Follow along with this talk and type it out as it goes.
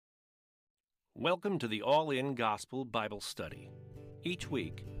Welcome to the All-In Gospel Bible Study. Each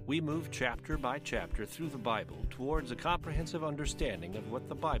week, we move chapter by chapter through the Bible towards a comprehensive understanding of what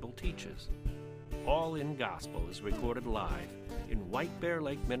the Bible teaches. All-In Gospel is recorded live in White Bear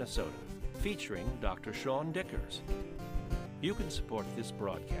Lake, Minnesota, featuring Dr. Sean Dickers. You can support this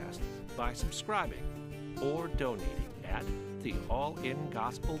broadcast by subscribing or donating at the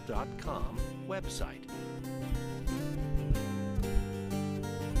allingospel.com website.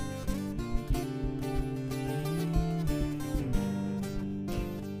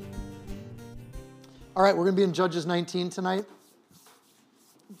 All right, we're going to be in Judges 19 tonight,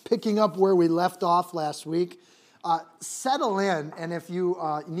 picking up where we left off last week. Settle in, and if you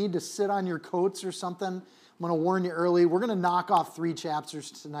need to sit on your coats or something, I'm going to warn you early. We're going to knock off 3 chapters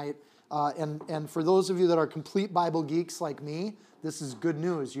tonight, and for those of you that are complete Bible geeks like me, this is good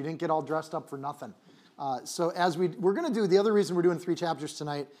news. You didn't get all dressed up for nothing. So as we're going to do, the other reason we're doing 3 chapters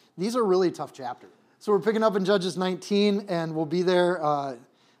tonight, these are really tough chapters. So we're picking up in Judges 19, and we'll be there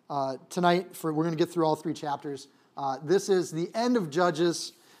tonight. We're going to get through all 3 chapters. This is the end of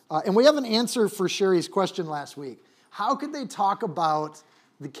Judges, and we have an answer for Sherry's question last week. How could they talk about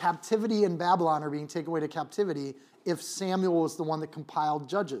the captivity in Babylon or being taken away to captivity if Samuel was the one that compiled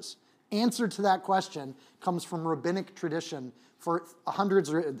Judges? Answer to that question comes from rabbinic tradition. For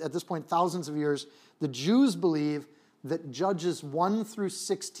hundreds, or at this point thousands of years, the Jews believe that Judges 1 through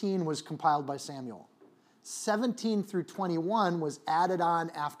 16 was compiled by Samuel. 17 through 21 was added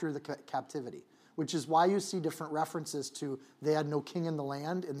on after the captivity, which is why you see different references to they had no king in the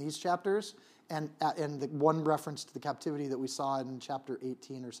land in these chapters, and the one reference to the captivity that we saw in chapter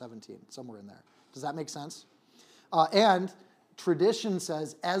 18 or 17, somewhere in there. Does that make sense? And tradition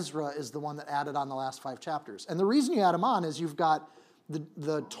says Ezra is the one that added on the last 5 chapters. And the reason you add them on is you've got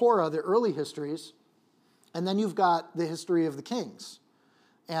the Torah, the early histories, and then you've got the history of the kings.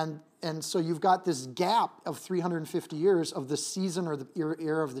 And so you've got this gap of 350 years of the season or the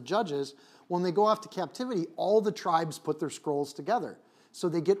era of the judges. When they go off to captivity, all the tribes put their scrolls together. So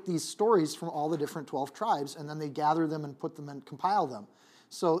they get these stories from all the different 12 tribes, and then they gather them and put them and compile them.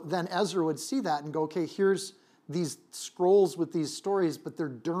 So then Ezra would see that and go, okay, here's these scrolls with these stories, but they're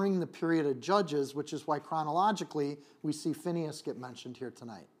during the period of Judges, which is why chronologically we see Phinehas get mentioned here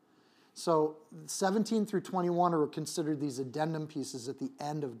tonight. So 17 through 21 are considered these addendum pieces at the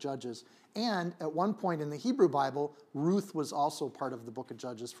end of Judges. And at one point in the Hebrew Bible, Ruth was also part of the book of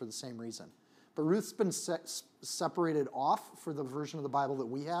Judges for the same reason. But Ruth's been separated off for the version of the Bible that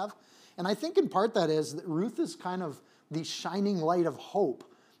we have. And I think in part that is that Ruth is kind of the shining light of hope.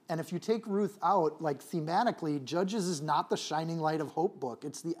 And if you take Ruth out, like thematically, Judges is not the shining light of hope book.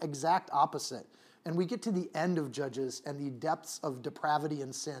 It's the exact opposite. And we get to the end of Judges and the depths of depravity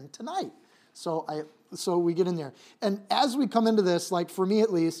and sin tonight. So we get in there. And as we come into this, like for me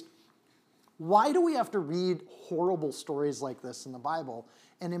at least, why do we have to read horrible stories like this in the Bible?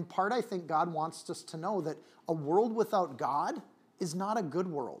 And in part, I think God wants us to know that a world without God is not a good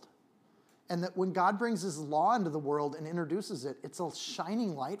world. And that when God brings his law into the world and introduces it, it's a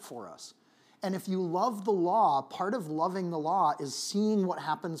shining light for us. And if you love the law, part of loving the law is seeing what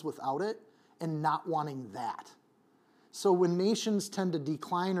happens without it and not wanting that. So when nations tend to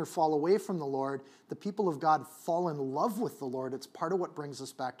decline or fall away from the Lord, the people of God fall in love with the Lord. It's part of what brings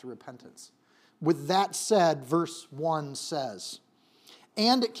us back to repentance. With that said, verse 1 says,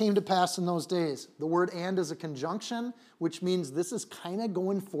 "And it came to pass in those days." The word "and" is a conjunction, which means this is kind of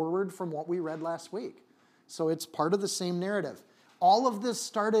going forward from what we read last week. So it's part of the same narrative. All of this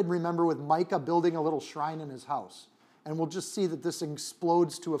started, remember, with Micah building a little shrine in his house. And we'll just see that this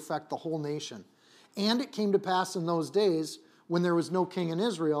explodes to affect the whole nation. "And it came to pass in those days, when there was no king in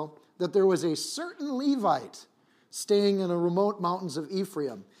Israel, that there was a certain Levite staying in the remote mountains of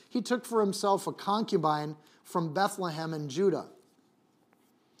Ephraim. He took for himself a concubine from Bethlehem in Judah."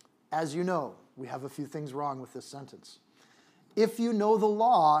 As you know, we have a few things wrong with this sentence. If you know the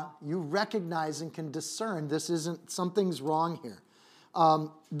law, you recognize and can discern something's wrong here.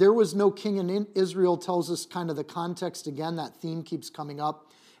 There was no king in Israel tells us kind of the context again. That theme keeps coming up.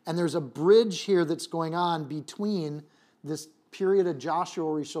 And there's a bridge here that's going on between this period of Joshua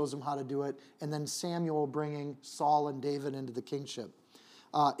where he shows them how to do it, and then Samuel bringing Saul and David into the kingship.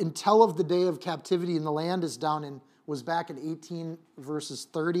 Until of the day of captivity in the land was back in 18 verses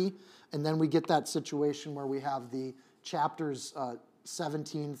 30. And then we get that situation where we have the chapters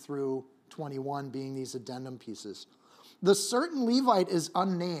 17 through 21 being these addendum pieces. The certain Levite is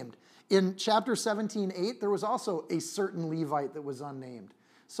unnamed. In chapter 17:8, there was also a certain Levite that was unnamed.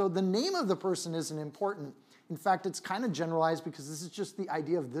 So the name of the person isn't important. In fact, it's kind of generalized because this is just the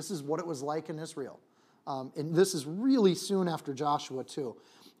idea of this is what it was like in Israel. And this is really soon after Joshua too.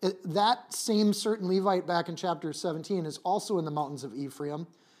 That same certain Levite back in chapter 17 is also in the mountains of Ephraim,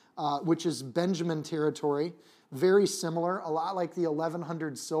 which is Benjamin territory. Very similar, a lot like the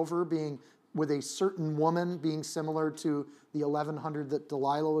 1100 silver being with a certain woman being similar to the 1100 that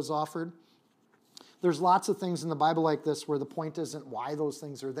Delilah was offered. There's lots of things in the Bible like this where the point isn't why those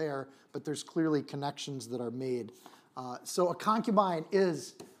things are there, but there's clearly connections that are made. So a concubine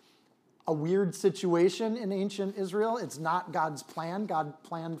is a weird situation in ancient Israel. It's not God's plan. God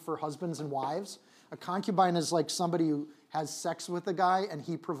planned for husbands and wives. A concubine is like somebody who has sex with a guy and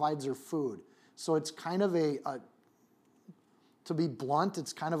he provides her food. So it's kind of to be blunt,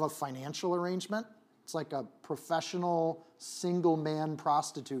 it's kind of a financial arrangement. It's like a professional single man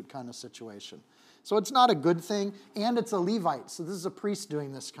prostitute kind of situation. So it's not a good thing, and it's a Levite. So this is a priest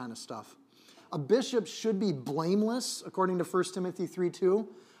doing this kind of stuff. A bishop should be blameless, according to 1 Timothy 3:2.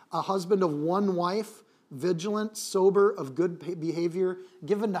 A husband of one wife, vigilant, sober, of good behavior,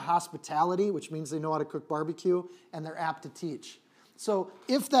 given to hospitality, which means they know how to cook barbecue, and they're apt to teach. So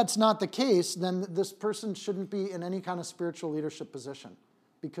if that's not the case, then this person shouldn't be in any kind of spiritual leadership position,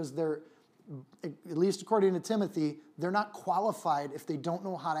 because they're, at least according to Timothy, they're not qualified if they don't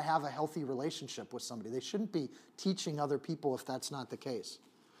know how to have a healthy relationship with somebody. They shouldn't be teaching other people if that's not the case.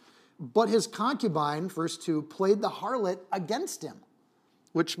 But his concubine, verse 2, played the harlot against him,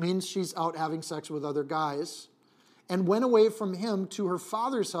 which means she's out having sex with other guys, and went away from him to her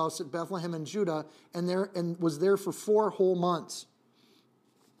father's house at Bethlehem in Judah, and was there for 4 whole months.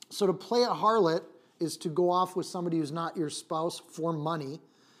 So to play a harlot is to go off with somebody who's not your spouse for money.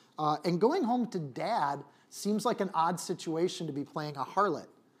 And going home to dad seems like an odd situation to be playing a harlot.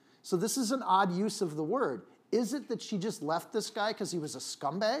 So this is an odd use of the word. Is it that she just left this guy because he was a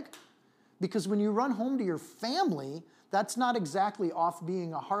scumbag? Because when you run home to your family, that's not exactly off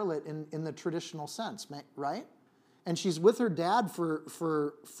being a harlot in the traditional sense, right? And she's with her dad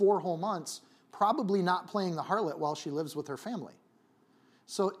for 4 whole months, probably not playing the harlot while she lives with her family.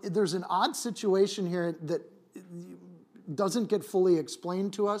 So there's an odd situation here that doesn't get fully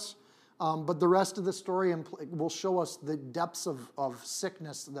explained to us, but the rest of the story will show us the depths of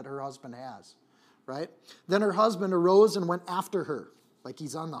sickness that her husband has, right? Then her husband arose and went after her, like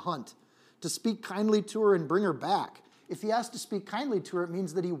he's on the hunt, to speak kindly to her and bring her back. If he has to speak kindly to her, it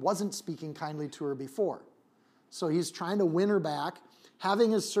means that he wasn't speaking kindly to her before. So he's trying to win her back,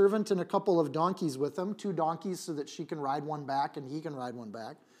 having his servant and a couple of donkeys with him, 2 donkeys so that she can ride one back and he can ride one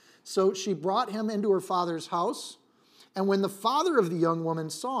back. So she brought him into her father's house, and when the father of the young woman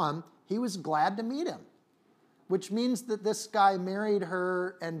saw him, he was glad to meet him, which means that this guy married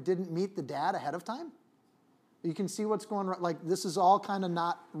her and didn't meet the dad ahead of time. You can see what's going on. Like, this is all kind of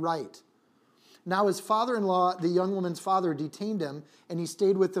not right. Now his father-in-law, the young woman's father, detained him, and he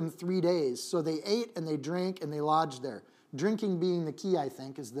stayed with them 3 days. So they ate and they drank and they lodged there. Drinking being the key, I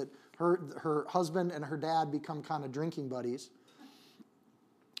think, is that her husband and her dad become kind of drinking buddies.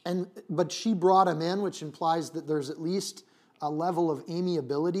 But she brought him in, which implies that there's at least a level of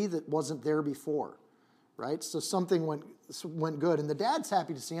amiability that wasn't there before, right? So something went good. And the dad's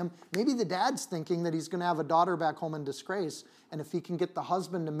happy to see him. Maybe the dad's thinking that he's going to have a daughter back home in disgrace, and if he can get the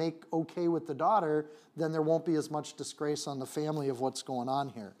husband to make okay with the daughter, then there won't be as much disgrace on the family of what's going on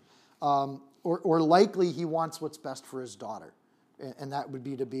here. Or likely he wants what's best for his daughter, and that would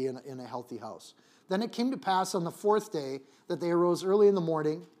be to be in a healthy house. Then it came to pass on the 4th day that they arose early in the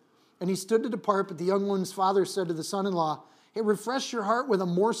morning, and he stood to depart, but the young woman's father said to the son-in-law, "Hey, refresh your heart with a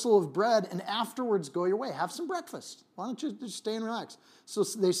morsel of bread, and afterwards go your way. Have some breakfast. Why don't you just stay and relax?" So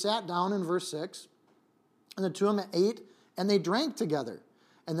they sat down in verse 6, and the 2 of them ate, and they drank together.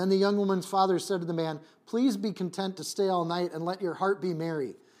 And then the young woman's father said to the man, "Please be content to stay all night, and let your heart be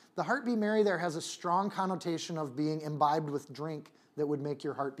merry." The heart be merry there has a strong connotation of being imbibed with drink that would make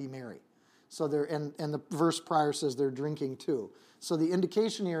your heart be merry. So and the verse prior says they're drinking too. So the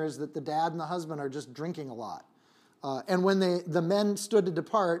indication here is that the dad and the husband are just drinking a lot. And when the men stood to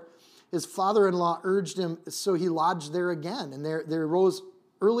depart, his father-in-law urged him, so he lodged there again. And they rose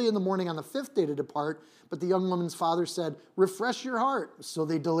early in the morning on the 5th day to depart, but the young woman's father said, "Refresh your heart." So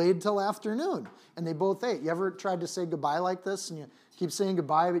they delayed till afternoon, and they both ate. You ever tried to say goodbye like this, and you keep saying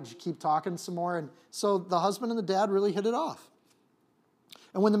goodbye, but you keep talking some more? And so the husband and the dad really hit it off.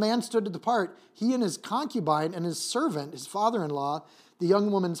 And when the man stood to depart, he and his concubine and his servant, his father-in-law, the young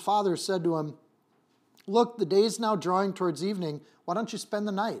woman's father, said to him, "Look, the day's now drawing towards evening. Why don't you spend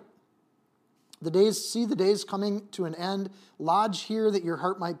the night? See the days coming to an end. Lodge here that your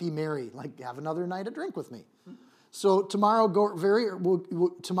heart might be merry." Like, have another night of drink with me. So tomorrow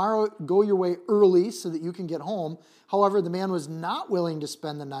go your way early so that you can get home. However, the man was not willing to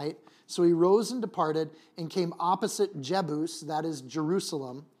spend the night, so he rose and departed and came opposite Jebus, that is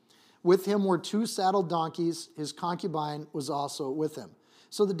Jerusalem. With him were 2 saddled donkeys. His concubine was also with him.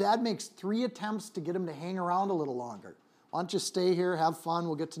 So the dad makes 3 attempts to get him to hang around a little longer. Why don't you stay here, have fun,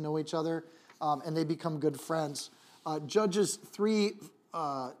 we'll get to know each other, and they become good friends. Judges 3,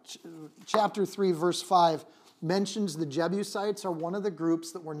 chapter 3, verse 5, mentions the Jebusites are one of the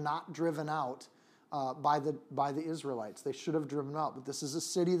groups that were not driven out by the Israelites. They should have driven out, but this is a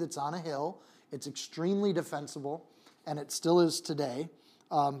city that's on a hill. It's extremely defensible, and it still is today.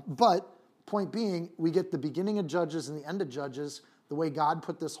 But point being, we get the beginning of Judges and the end of Judges, the way God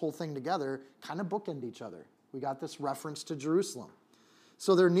put this whole thing together, kind of bookend each other. We got this reference to Jerusalem.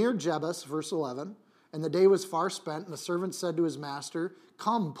 So they're near Jebus, verse 11, and the day was far spent, and the servant said to his master,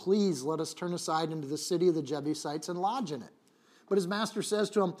 "Come, please, let us turn aside into the city of the Jebusites and lodge in it." But his master says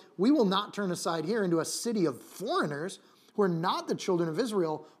to him, "We will not turn aside here into a city of foreigners who are not the children of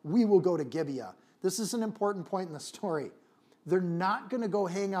Israel. We will go to Gibeah." This is an important point in the story. They're not going to go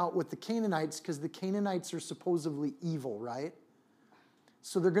hang out with the Canaanites because the Canaanites are supposedly evil, right?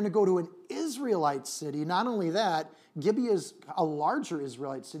 So they're going to go to an Israelite city. Not only that, Gibeah is a larger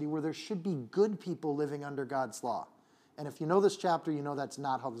Israelite city where there should be good people living under God's law. And if you know this chapter, you know that's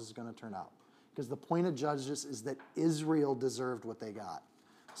not how this is going to turn out. Because the point of Judges is that Israel deserved what they got.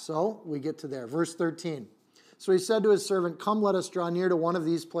 So we get to there. Verse 13. So he said to his servant, "Come, let us draw near to one of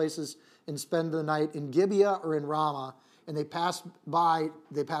these places and spend the night in Gibeah or in Ramah." And they passed by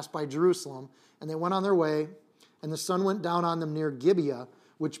Jerusalem, and they went on their way, and the sun went down on them near Gibeah,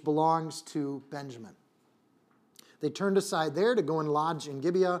 which belongs to Benjamin. They turned aside there to go and lodge in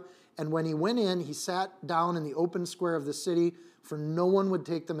Gibeah, and when he went in, he sat down in the open square of the city, for no one would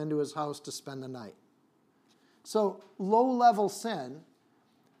take them into his house to spend the night. So low-level sin,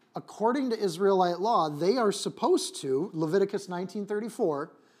 according to Israelite law, they are supposed to, Leviticus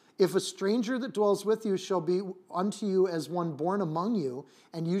 19:34, "If a stranger that dwells with you shall be unto you as one born among you,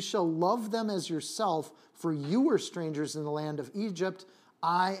 and you shall love them as yourself, for you were strangers in the land of Egypt,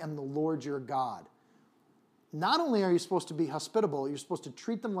 I am the Lord your God." Not only are you supposed to be hospitable, you're supposed to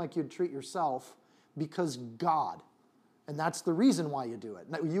treat them like you'd treat yourself because God. And that's the reason why you do it.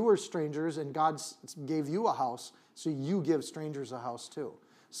 Now, you were strangers and God gave you a house, so you give strangers a house too.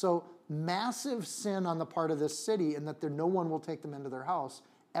 So massive sin on the part of this city in that no one will take them into their house.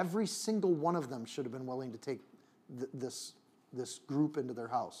 Every single one of them should have been willing to take this group into their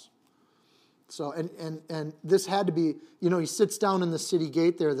house. So, and this had to be, he sits down in the city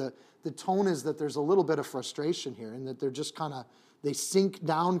gate there. The tone is that there's a little bit of frustration here and that they're just they sink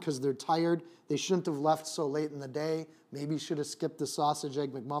down because they're tired. They shouldn't have left so late in the day. Maybe should have skipped the sausage,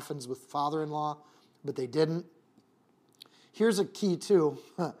 egg McMuffins with father-in-law, but they didn't. Here's a key too.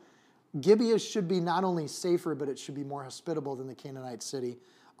 Gibeah should be not only safer, but it should be more hospitable than the Canaanite city.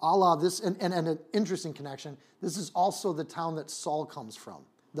 Allah, this, and an interesting connection, this is also the town that Saul comes from,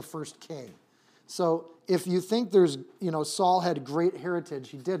 the first king. So if you think Saul had great heritage,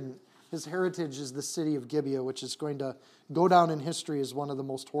 he didn't. His heritage is the city of Gibeah, which is going to go down in history as one of the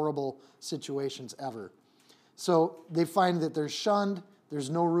most horrible situations ever. So they find that they're shunned, there's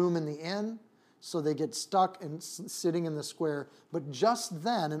no room in the inn, so they get stuck and sitting in the square. But just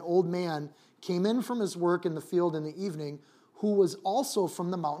then, an old man came in from his work in the field in the evening, who was also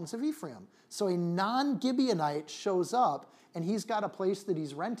from the mountains of Ephraim. So a non-Gibeonite shows up, and he's got a place that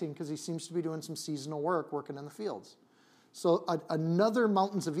he's renting because he seems to be doing some seasonal work, working in the fields. So another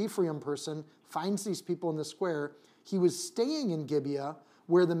mountains of Ephraim person finds these people in the square. He was staying in Gibeah,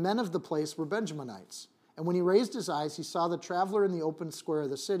 where the men of the place were Benjaminites. And when he raised his eyes, he saw the traveler in the open square of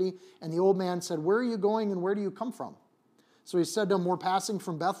the city, and the old man said, "Where are you going, and where do you come from?" So he said to him, "We're passing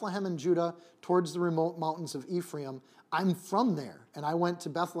from Bethlehem in Judah towards the remote mountains of Ephraim. I'm from there, and I went to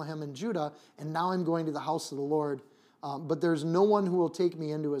Bethlehem in Judah, and now I'm going to the house of the Lord. But there's no one who will take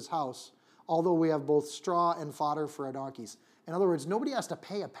me into his house, although we have both straw and fodder for our donkeys." In other words, nobody has to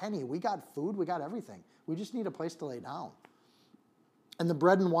pay a penny. We got food, we got everything. We just need a place to lay down. And the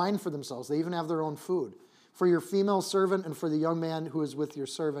bread and wine for themselves. They even have their own food. "For your female servant and for the young man who is with your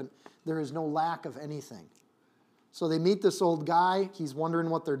servant, there is no lack of anything." So they meet this old guy. He's wondering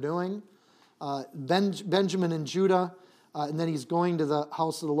what they're doing. Benjamin and Judah, and then he's going to the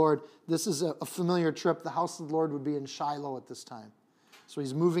house of the Lord. This is a familiar trip. The house of the Lord would be in Shiloh at this time. So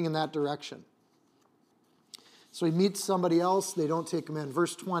he's moving in that direction. So he meets somebody else. They don't take him in.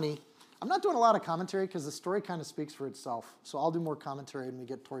 Verse 20. I'm not doing a lot of commentary because the story kind of speaks for itself. So I'll do more commentary when we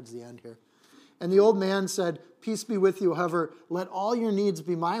get towards the end here. "And the old man said, 'Peace be with you. However, let all your needs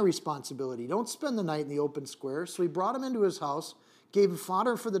be my responsibility. Don't spend the night in the open square.' So he brought him into his house, gave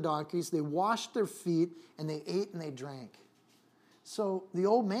fodder for the donkeys. They washed their feet, and they ate and they drank." So the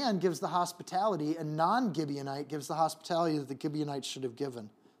old man gives the hospitality, and non-Gibeonite gives the hospitality that the Gibeonites should have given.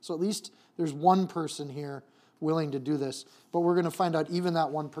 So at least there's one person here willing to do this. But we're going to find out even that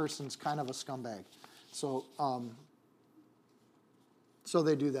one person's kind of a scumbag. So, so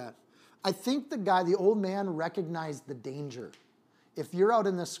they do that. I think the old man, recognized the danger. If you're out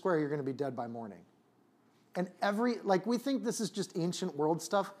in this square, you're going to be dead by morning. And we think this is just ancient world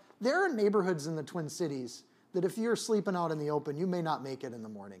stuff. There are neighborhoods in the Twin Cities that if you're sleeping out in the open, you may not make it in the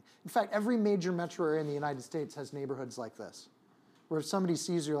morning. In fact, every major metro area in the United States has neighborhoods like this, where if somebody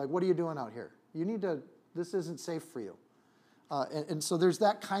sees you, you're like, what are you doing out here? This isn't safe for you. And so there's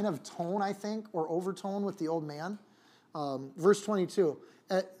that kind of tone, I think, or overtone with the old man. Verse 22,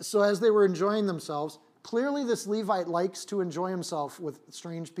 so as they were enjoying themselves, clearly this Levite likes to enjoy himself with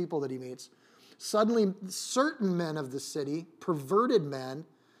strange people that he meets. Suddenly, certain men of the city, perverted men,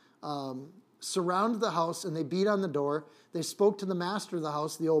 surrounded the house, and they beat on the door. They spoke to the master of the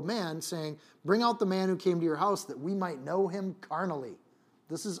house, the old man, saying, bring out the man who came to your house that we might know him carnally.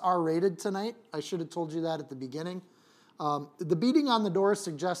 This is R-rated tonight. I should have told you that at the beginning. The beating on the door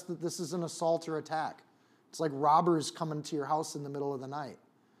suggests that this is an assault or attack. It's like robbers coming to your house in the middle of the night.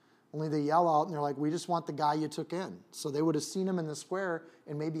 Only they yell out and they're like, we just want the guy you took in. So they would have seen him in the square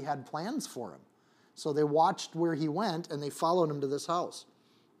and maybe had plans for him. So they watched where he went and they followed him to this house.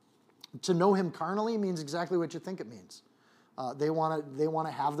 To know him carnally means exactly what you think it means. They want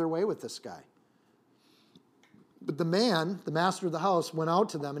to have their way with this guy. But the man, the master of the house, went out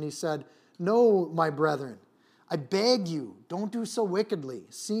to them and he said, no, my brethren, I beg you, don't do so wickedly.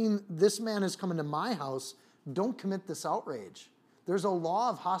 Seeing this man has come into my house, don't commit this outrage. There's a law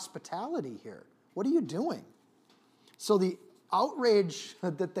of hospitality here. What are you doing? So the outrage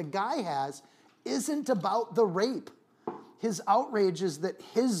that the guy has isn't about the rape. His outrage is that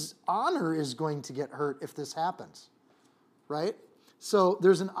his honor is going to get hurt if this happens, right? So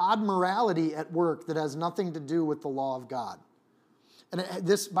there's an odd morality at work that has nothing to do with the law of God. And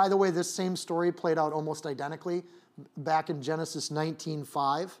this, by the way, this same story played out almost identically back in Genesis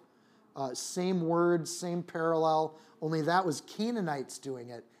 19:5. Same words, same parallel, only that was Canaanites doing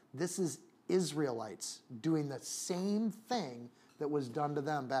it. This is Israelites doing the same thing that was done to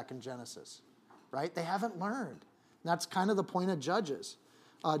them back in Genesis, right? They haven't learned. That's kind of the point of Judges.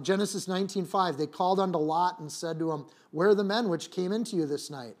 Genesis 19:5, they called unto Lot and said to him, where are the men which came into you this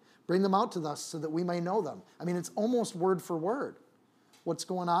night? Bring them out to us so that we may know them. I mean, it's almost word for word what's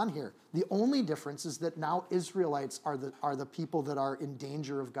going on here. The only difference is that now Israelites are the people that are in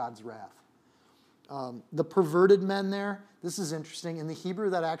danger of God's wrath. The perverted men there, this is interesting. In the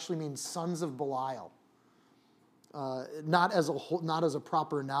Hebrew, that actually means sons of Belial. Not as a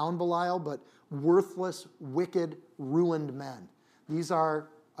proper noun, Belial, but worthless, wicked, ruined men. These are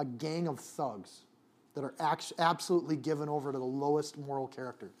a gang of thugs that are absolutely given over to the lowest moral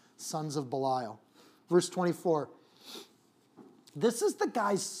character, sons of Belial. Verse 24, this is the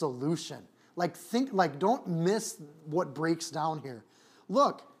guy's solution. Don't miss what breaks down here.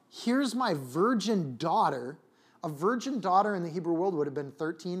 Look, here's my virgin daughter. A virgin daughter in the Hebrew world would have been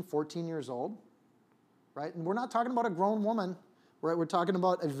 13, 14 years old, right? And we're not talking about a grown woman, right? We're talking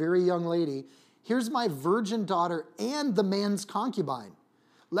about a very young lady. Here's my virgin daughter and the man's concubine.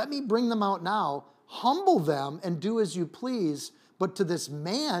 Let me bring them out now, humble them, and do as you please, but to this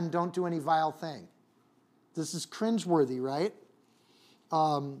man don't do any vile thing. This is cringeworthy, right?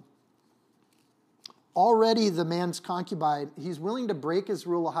 Already the man's concubine, he's willing to break his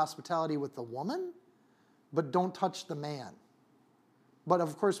rule of hospitality with the woman, but don't touch the man. But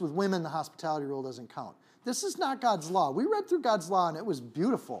of course, with women, the hospitality rule doesn't count. This is not God's law. We read through God's law, and it was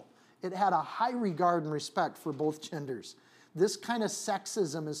beautiful. It had a high regard and respect for both genders. This kind of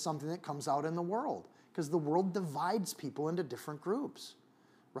sexism is something that comes out in the world because the world divides people into different groups,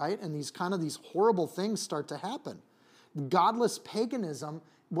 right? And these horrible things start to happen. Godless paganism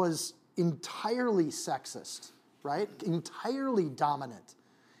was entirely sexist, right? Entirely dominant.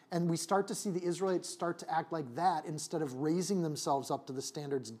 And we start to see the Israelites start to act like that instead of raising themselves up to the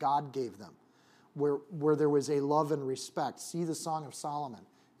standards God gave them, where there was a love and respect. See the Song of Solomon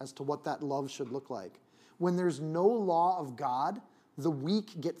as to what that love should look like. When there's no law of God, the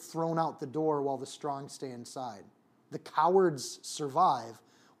weak get thrown out the door while the strong stay inside. The cowards survive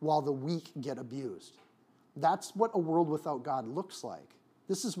while the weak get abused. That's what a world without God looks like.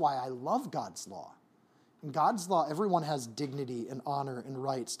 This is why I love God's law. In God's law, everyone has dignity and honor and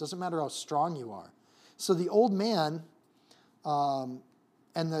rights. Doesn't matter how strong you are. So the old man and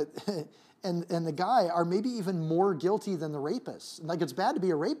the guy are maybe even more guilty than the rapist. Like, it's bad to be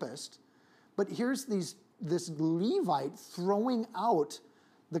a rapist, but here's this Levite throwing out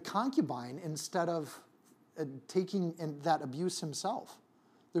the concubine instead of taking that abuse himself.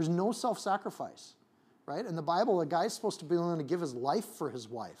 There's no self-sacrifice, right? In the Bible, a guy's supposed to be willing to give his life for his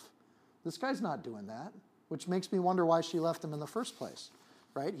wife. This guy's not doing that, which makes me wonder why she left him in the first place,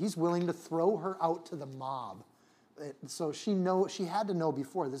 right? He's willing to throw her out to the mob. So she had to know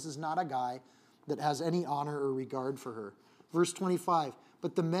before, this is not a guy that has any honor or regard for her. Verse 25,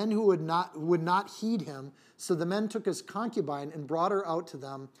 but the men who would not heed him, so the men took his concubine and brought her out to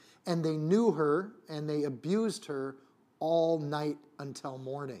them, and they knew her, and they abused her all night until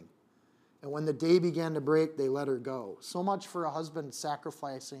morning. And when the day began to break, they let her go. So much for a husband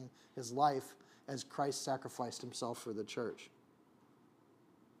sacrificing his life as Christ sacrificed himself for the church.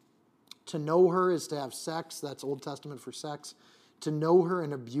 To know her is to have sex. That's Old Testament for sex. To know her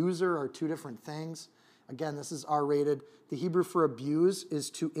and abuse her are two different things. Again, this is R-rated. The Hebrew for abuse is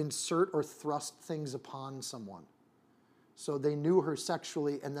to insert or thrust things upon someone. So they knew her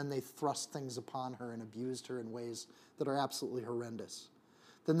sexually, and then they thrust things upon her and abused her in ways that are absolutely horrendous.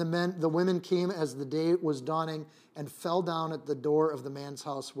 Then the women came as the day was dawning and fell down at the door of the man's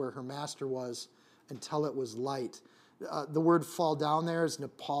house where her master was until it was light. The word fall down there is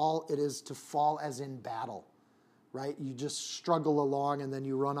Nepal. It is to fall as in battle, right? You just struggle along and then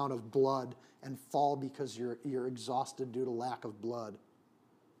you run out of blood and fall because you're exhausted due to lack of blood.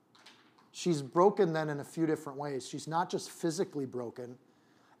 She's broken then in a few different ways. She's not just physically broken.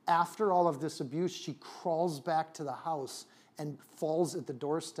 After all of this abuse, she crawls back to the house and falls at the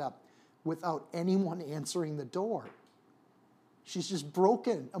doorstep without anyone answering the door. She's just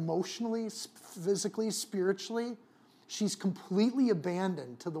broken emotionally, physically, spiritually. She's completely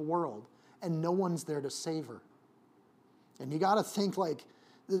abandoned to the world, and no one's there to save her. And you got to think, like,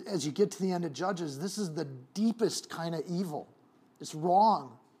 as you get to the end of Judges, this is the deepest kind of evil. It's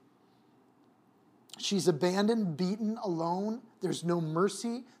wrong. She's abandoned, beaten, alone. There's no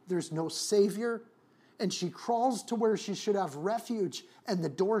mercy. There's no savior. And she crawls to where she should have refuge, and the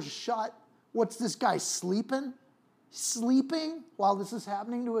door's shut. What's this guy, sleeping? Sleeping while this is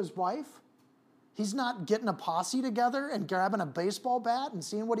happening to his wife? He's not getting a posse together and grabbing a baseball bat and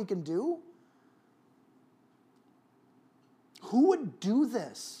seeing what he can do? Who would do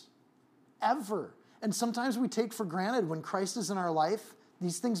this? Ever? And sometimes we take for granted when Christ is in our life,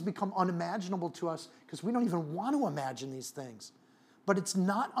 these things become unimaginable to us because we don't even want to imagine these things. But it's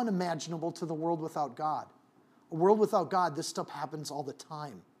not unimaginable to the world without God. A world without God, this stuff happens all the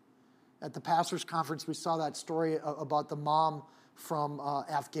time. At the pastor's conference, we saw that story about the mom from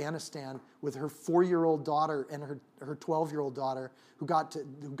Afghanistan with her 4-year-old daughter and her 12-year-old daughter who got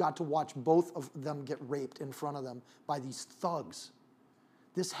to watch both of them get raped in front of them by these thugs.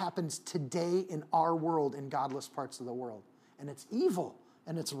 This happens today in our world, in godless parts of the world. And it's evil,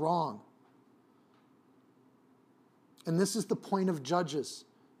 and it's wrong. And this is the point of Judges.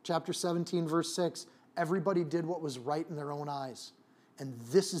 Chapter 17, verse 6, everybody did what was right in their own eyes. And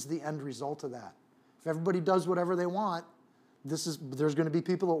this is the end result of that. If everybody does whatever they want, there's going to be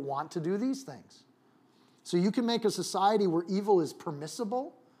people that want to do these things. So you can make a society where evil is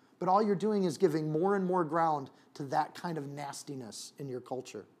permissible, but all you're doing is giving more and more ground to that kind of nastiness in your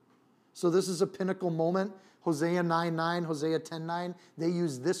culture. So this is a pinnacle moment. Hosea 9:9, Hosea 10:9, they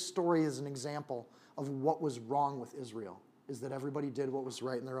use this story as an example of what was wrong with Israel, is that everybody did what was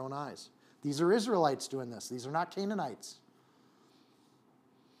right in their own eyes. These are Israelites doing this. These are not Canaanites.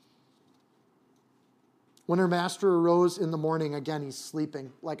 When her master arose in the morning, again, he's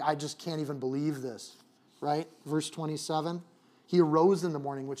sleeping. Like, I just can't even believe this, right? Verse 27, he arose in the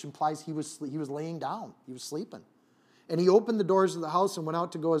morning, which implies he was laying down. He was sleeping. And he opened the doors of the house and went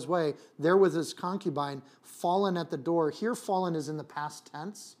out to go his way. There was his concubine, fallen at the door. Here, fallen is in the past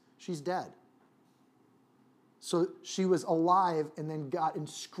tense. She's dead. So she was alive and then got and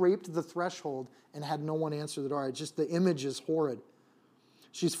scraped the threshold and had no one answer the door. It's just the image is horrid.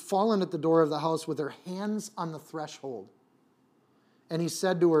 She's fallen at the door of the house with her hands on the threshold. And he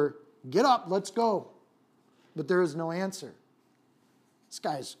said to her, "Get up, let's go." But there is no answer. This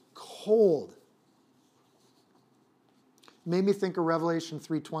guy's cold. Made me think of Revelation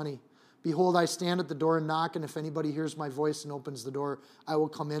 3:20. Behold, I stand at the door and knock, and if anybody hears my voice and opens the door, I will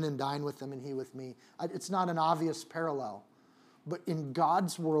come in and dine with them and he with me. It's not an obvious parallel. But in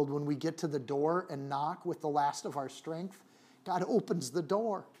God's world, when we get to the door and knock with the last of our strength, God opens the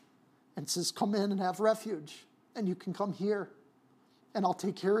door and says, come in and have refuge, and you can come here, and I'll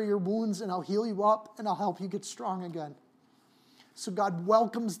take care of your wounds, and I'll heal you up, and I'll help you get strong again. So God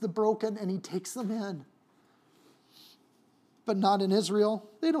welcomes the broken, and he takes them in. But not in Israel.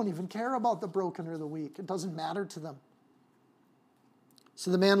 They don't even care about the broken or the weak. It doesn't matter to them.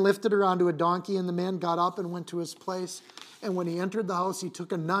 So the man lifted her onto a donkey, and the man got up and went to his place. And when he entered the house, he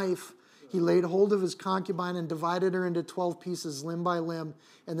took a knife. He laid hold of his concubine and divided her into 12 pieces, limb by limb.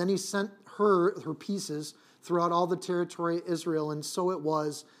 And then he sent her pieces throughout all the territory of Israel, and so it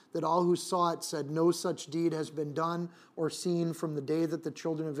was that all who saw it said, no such deed has been done or seen from the day that the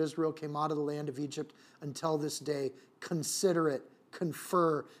children of Israel came out of the land of Egypt until this day. Consider it,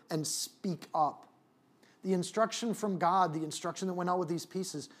 confer, and speak up. The instruction from God, the instruction that went out with these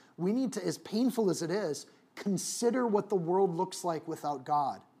pieces, we need to, as painful as it is, consider what the world looks like without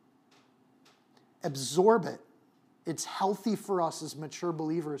God. Absorb it. It's healthy for us as mature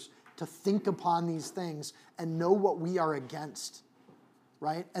believers to think upon these things and know what we are against,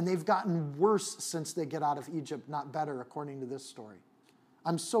 right? And they've gotten worse since they get out of Egypt, not better, according to this story.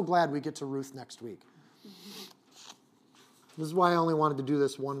 I'm so glad we get to Ruth next week. This is why I only wanted to do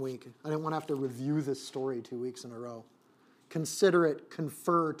this 1 week. I didn't want to have to review this story 2 weeks in a row. Consider it,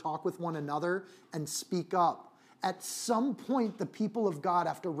 confer, talk with one another, and speak up. At some point, the people of God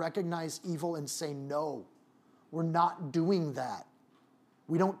have to recognize evil and say, no, we're not doing that.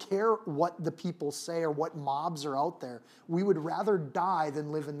 We don't care what the people say or what mobs are out there. We would rather die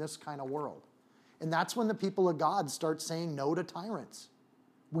than live in this kind of world. And that's when the people of God start saying no to tyrants.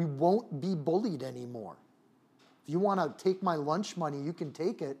 We won't be bullied anymore. If you want to take my lunch money, you can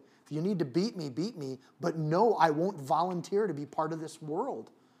take it. If you need to beat me. But no, I won't volunteer to be part of this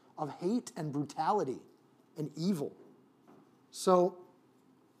world of hate and brutality and evil. So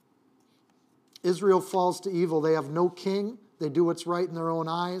Israel falls to evil. They have no king. They do what's right in their own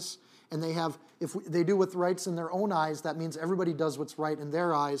eyes. And if they do what's right in their own eyes, that means everybody does what's right in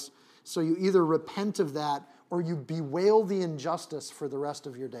their eyes. So you either repent of that or you bewail the injustice for the rest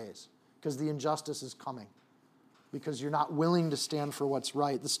of your days, because the injustice is coming, because you're not willing to stand for what's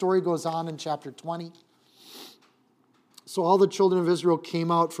right. The story goes on in chapter 20. So all the children of Israel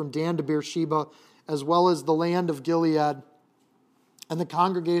came out from Dan to Beersheba, as well as the land of Gilead, and the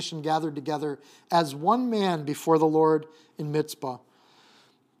congregation gathered together as one man before the Lord in Mizpah.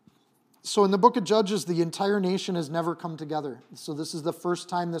 So in the book of Judges, the entire nation has never come together. So this is the first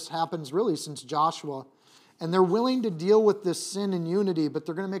time this happens really since Joshua. And they're willing to deal with this sin in unity, but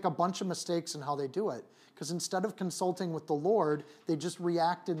they're going to make a bunch of mistakes in how they do it. Because instead of consulting with the Lord, they just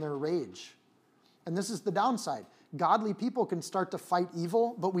react in their rage. And this is the downside. Godly people can start to fight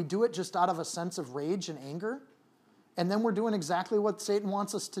evil, but we do it just out of a sense of rage and anger. And then we're doing exactly what Satan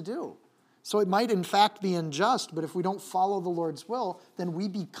wants us to do. So it might in fact be unjust, but if we don't follow the Lord's will, then we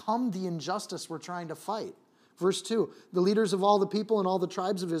become the injustice we're trying to fight. Verse 2, the leaders of all the people and all the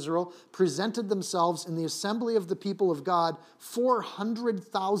tribes of Israel presented themselves in the assembly of the people of God,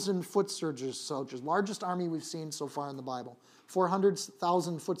 400,000 foot soldiers, largest army we've seen so far in the Bible,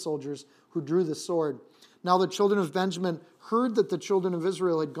 400,000 foot soldiers who drew the sword. Now the children of Benjamin heard that the children of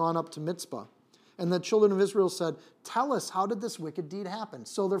Israel had gone up to Mizpah. And the children of Israel said, tell us, how did this wicked deed happen?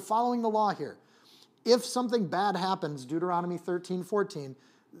 So they're following the law here. If something bad happens, Deuteronomy 13:14,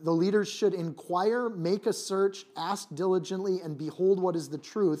 the leaders should inquire, make a search, ask diligently, and behold what is the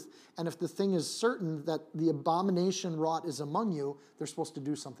truth. And if the thing is certain that the abomination wrought is among you, they're supposed to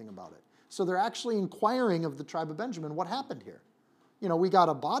do something about it. So they're actually inquiring of the tribe of Benjamin, what happened here? You know, we got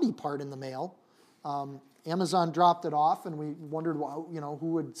a body part in the mail. Amazon dropped it off, and we wondered,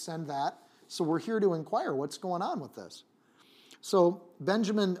 who would send that. So we're here to inquire what's going on with this. So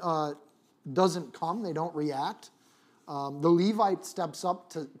Benjamin doesn't come. They don't react. The Levite steps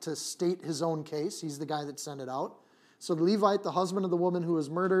up to state his own case. He's the guy that sent it out. So the Levite, the husband of the woman who was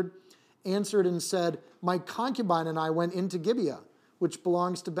murdered, answered and said, my concubine and I went into Gibeah, which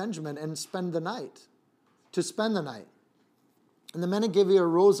belongs to Benjamin, to spend the night. And the men of Gibeah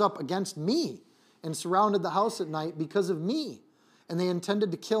rose up against me and surrounded the house at night because of me. And they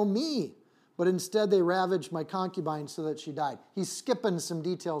intended to kill me. But instead they ravaged my concubine so that she died. He's skipping some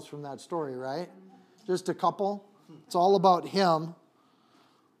details from that story, right? Just a couple. It's all about him.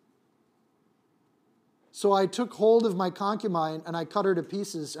 So I took hold of my concubine and I cut her to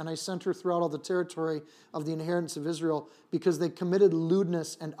pieces and I sent her throughout all the territory of the inheritance of Israel because they committed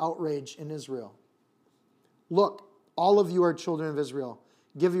lewdness and outrage in Israel. Look, all of you are children of Israel.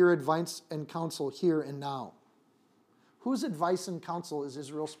 Give your advice and counsel here and now. Whose advice and counsel is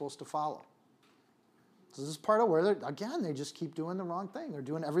Israel supposed to follow? So this is part of where, they just keep doing the wrong thing. They're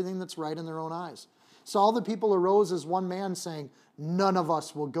doing everything that's right in their own eyes. So all the people arose as one man, saying, none of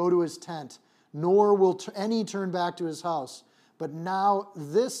us will go to his tent, nor will any turn back to his house. But now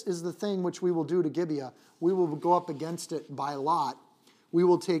this is the thing which we will do to Gibeah. We will go up against it by lot. We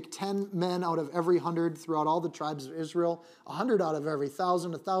will take 10 men out of every 100 throughout all the tribes of Israel, 100 out of every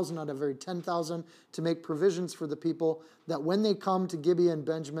 1,000, 1,000 out of every 10,000, to make provisions for the people, that when they come to Gibeah and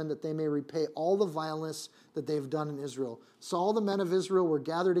Benjamin, that they may repay all the violence that they have done in Israel. So all the men of Israel were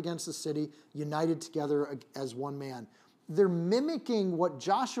gathered against the city, united together as one man. they're mimicking what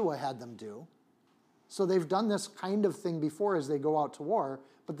Joshua had them do. So they've done this kind of thing before as they go out to war,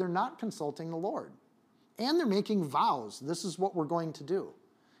 but they're not consulting the Lord. And they're making vows. This is what we're going to do.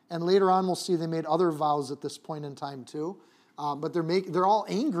 And later on, we'll see they made other vows at this point in time too. But they're all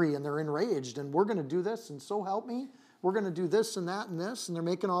angry and they're enraged. And we're going to do this, and so help me. We're going to do this and that and this. And they're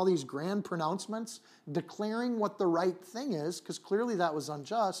making all these grand pronouncements, declaring what the right thing is, because clearly that was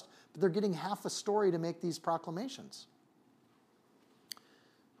unjust. But they're getting half a story to make these proclamations.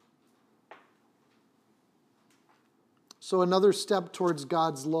 So another step towards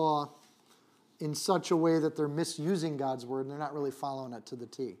God's law in such a way that they're misusing God's word and they're not really following it to the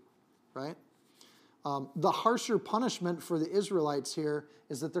T, right? The harsher punishment for the Israelites here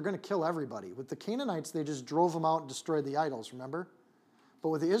is that they're going to kill everybody. With the Canaanites, they just drove them out and destroyed the idols, remember? But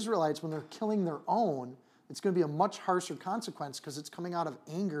with the Israelites, when they're killing their own, it's going to be a much harsher consequence because it's coming out of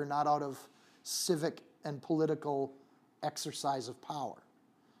anger, not out of civic and political exercise of power,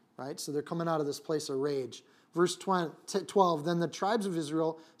 right? So they're coming out of this place of rage. Verse 12, then the tribes of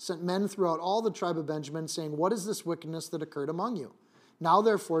Israel sent men throughout all the tribe of Benjamin, saying, what is this wickedness that occurred among you? Now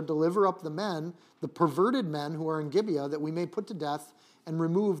therefore deliver up the men, the perverted men who are in Gibeah, that we may put to death and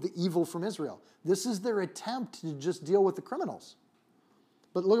remove the evil from Israel. This is their attempt to just deal with the criminals.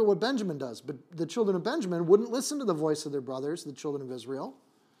 But look at what Benjamin does. But the children of Benjamin wouldn't listen to the voice of their brothers, the children of Israel.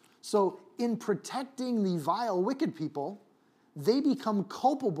 So in protecting the vile, wicked people, they become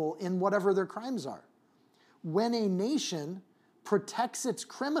culpable in whatever their crimes are. When a nation protects its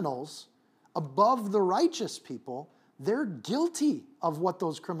criminals above the righteous people, they're guilty of what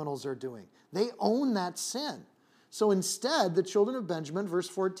those criminals are doing. They own that sin. So instead, the children of Benjamin, verse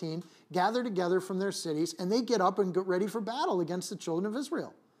 14, gather together from their cities, and they get up and get ready for battle against the children of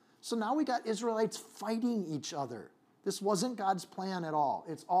Israel. So now we got Israelites fighting each other. This wasn't God's plan at all.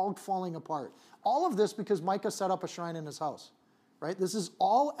 It's all falling apart. All of this because Micah set up a shrine in his house. Right? This is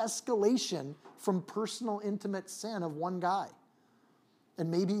all escalation from personal, intimate sin of one guy. And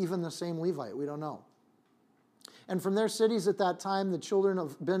maybe even the same Levite. We don't know. And from their cities at that time, the children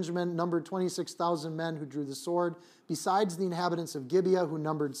of Benjamin numbered 26,000 men who drew the sword, besides the inhabitants of Gibeah, who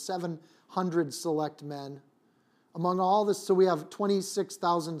numbered 700 select men. Among all this, so we have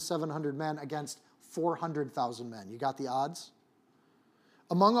 26,700 men against 400,000 men. You got the odds?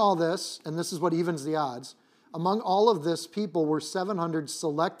 Among all this, and this is what evens the odds, among all of this people were 700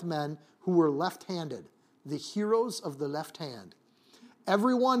 select men who were left-handed, the heroes of the left hand.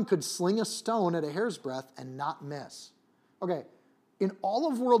 Everyone could sling a stone at a hair's breadth and not miss. Okay, in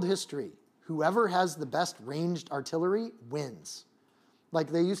all of world history, whoever has the best ranged artillery wins. Like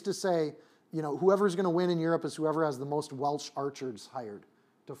they used to say, you know, whoever's going to win in Europe is whoever has the most Welsh archers hired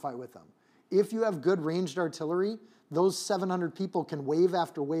to fight with them. If you have good ranged artillery, those 700 people can wave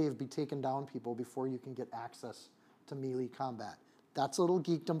after wave be taken down people before you can get access to melee combat. That's a little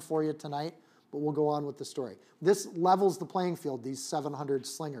geekdom for you tonight, but we'll go on with the story. This levels the playing field, these 700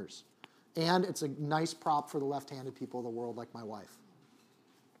 slingers. And it's a nice prop for the left-handed people of the world like my wife.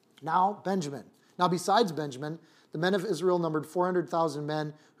 Now, Benjamin. Now, besides Benjamin, the men of Israel numbered 400,000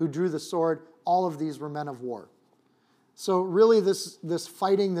 men who drew the sword. All of these were men of war. So really this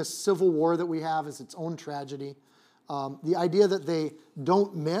fighting, this civil war that we have is its own tragedy. The idea that they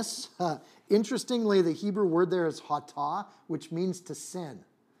don't miss, interestingly, the Hebrew word there is hatah, which means to sin.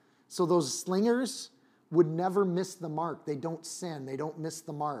 So those slingers would never miss the mark. They don't sin. They don't miss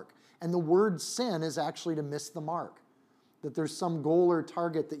the mark. And the word sin is actually to miss the mark, that there's some goal or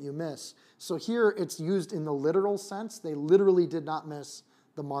target that you miss. So here it's used in the literal sense. They literally did not miss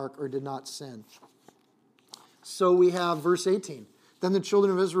the mark or did not sin. So we have verse 18. Then the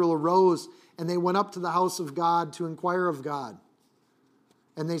children of Israel arose and they went up to the house of God to inquire of God.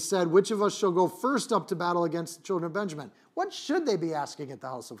 And they said, which of us shall go first up to battle against the children of Benjamin? What should they be asking at the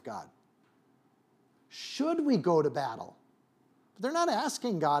house of God? Should we go to battle? But they're not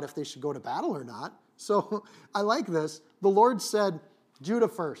asking God if they should go to battle or not. So I like this. The Lord said, Judah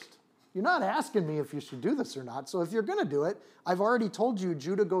first. You're not asking me if you should do this or not. So if you're going to do it, I've already told you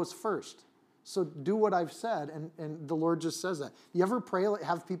Judah goes first. So do what I've said, and the Lord just says that. You ever pray,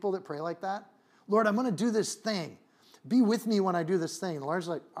 have people that pray like that? Lord, I'm going to do this thing. Be with me when I do this thing. And the Lord's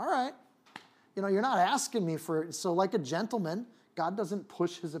like, all right. You know, you're not asking me for it. So like a gentleman, God doesn't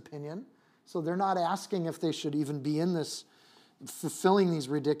push his opinion. So they're not asking if they should even be in this, fulfilling these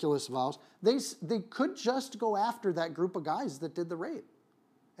ridiculous vows. They could just go after that group of guys that did the rape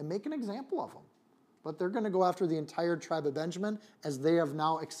and make an example of them. But they're going to go after the entire tribe of Benjamin as they have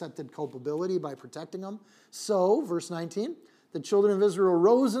now accepted culpability by protecting them. So, verse 19, The children of Israel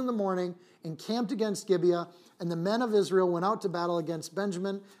rose in the morning and camped against Gibeah, and the men of Israel went out to battle against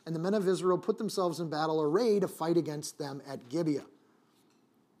Benjamin, and the men of Israel put themselves in battle array to fight against them at Gibeah.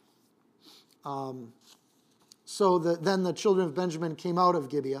 Then the children of Benjamin came out of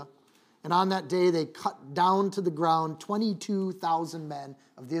Gibeah, and on that day they cut down to the ground 22,000 men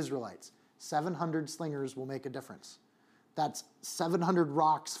of the Israelites. 700 slingers will make a difference. That's 700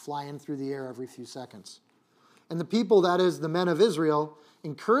 rocks flying through the air every few seconds. And the people, that is, the men of Israel,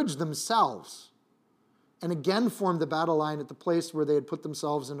 encouraged themselves and again formed the battle line at the place where they had put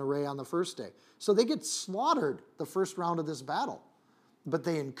themselves in array on the first day. So they get slaughtered the first round of this battle. But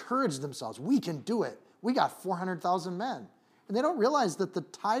they encouraged themselves. We can do it. We got 400,000 men. And they don't realize that the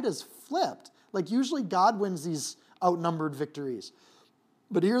tide has flipped. Like usually God wins these outnumbered victories.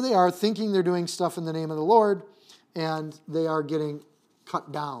 But here they are thinking they're doing stuff in the name of the Lord, and they are getting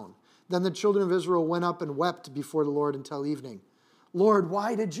cut down. Then the children of Israel went up and wept before the Lord until evening. Lord,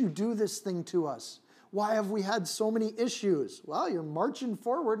 why did you do this thing to us? Why have we had so many issues? Well, you're marching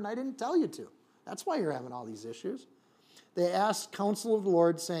forward and I didn't tell you to. That's why you're having all these issues. They asked counsel of the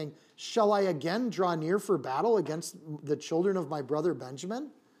Lord, saying, shall I again draw near for battle against the children of my brother Benjamin?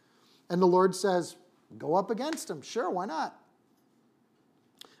 And the Lord says, go up against them. Sure, why not?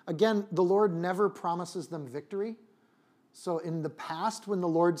 Again, the Lord never promises them victory. So in the past, when the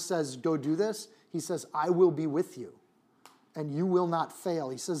Lord says, go do this, he says, I will be with you, and you will not fail.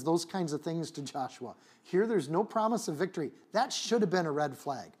 He says those kinds of things to Joshua. Here, there's no promise of victory. That should have been a red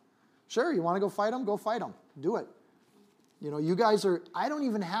flag. Sure, you want to go fight them? Go fight them. Do it. You guys I don't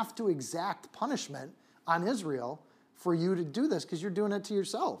even have to exact punishment on Israel for you to do this because you're doing it to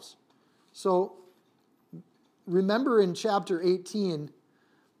yourselves. So remember in chapter 18,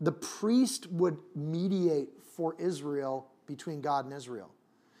 the priest would mediate for Israel between God and Israel.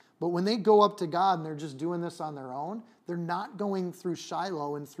 But when they go up to God and they're just doing this on their own, they're not going through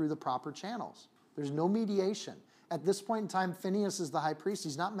Shiloh and through the proper channels. There's no mediation. At this point in time, Phinehas is the high priest.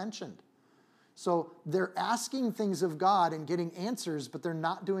 He's not mentioned. So they're asking things of God and getting answers, but they're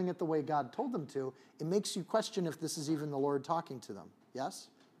not doing it the way God told them to. It makes you question if this is even the Lord talking to them. Yes?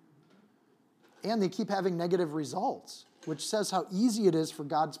 And they keep having negative results, which says how easy it is for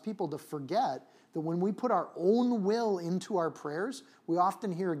God's people to forget that when we put our own will into our prayers, we often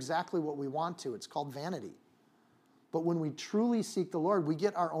hear exactly what we want to. It's called vanity. But when we truly seek the Lord, we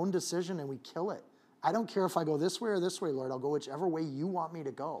get our own decision and we kill it. I don't care if I go this way or this way, Lord. I'll go whichever way you want me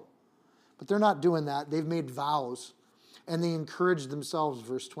to go. But they're not doing that. They've made vows, and they encourage themselves,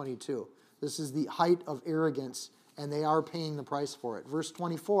 verse 22. This is the height of arrogance, and they are paying the price for it. Verse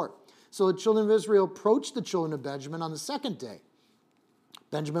 24. So the children of Israel approached the children of Benjamin on the second day.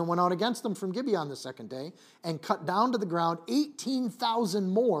 Benjamin went out against them from Gibeah on the second day and cut down to the ground 18,000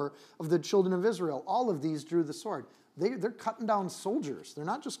 more of the children of Israel. All of these drew the sword. They're cutting down soldiers. They're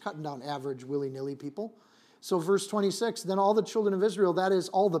not just cutting down average willy-nilly people. So verse 26, then all the children of Israel, that is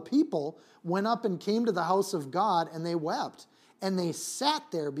all the people, went up and came to the house of God, and they wept. And they sat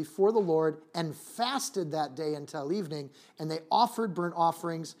there before the Lord and fasted that day until evening, and they offered burnt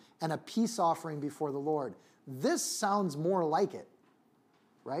offerings and a peace offering before the Lord. This sounds more like it,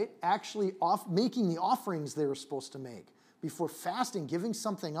 right? Actually making the offerings they were supposed to make before fasting, giving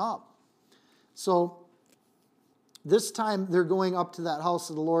something up. So this time they're going up to that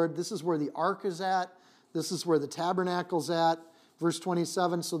house of the Lord. This is where the ark is at. This is where the tabernacle's at. Verse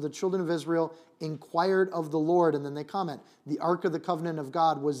 27, so the children of Israel inquired of the Lord, and then they comment, the ark of the covenant of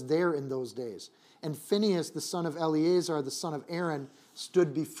God was there in those days. And Phinehas, the son of Eleazar, the son of Aaron,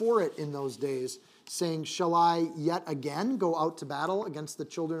 stood before it in those days, saying, shall I yet again go out to battle against the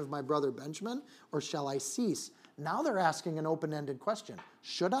children of my brother Benjamin, or shall I cease? Now they're asking an open-ended question.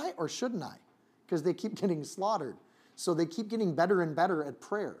 Should I or shouldn't I? Because they keep getting slaughtered. So they keep getting better and better at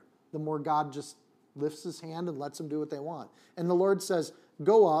prayer, the more God just lifts his hand and lets them do what they want. And the Lord says,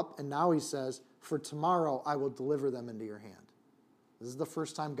 go up, and now he says, for tomorrow I will deliver them into your hand. This is the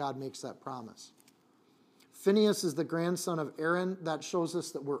first time God makes that promise. Phinehas is the grandson of Aaron. That shows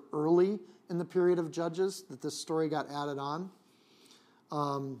us that we're early in the period of Judges, that this story got added on.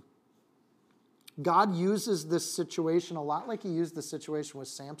 God uses this situation a lot like he used the situation with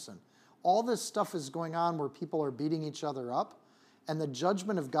Samson. All this stuff is going on where people are beating each other up, and the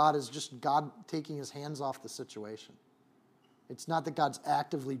judgment of God is just God taking his hands off the situation. It's not that God's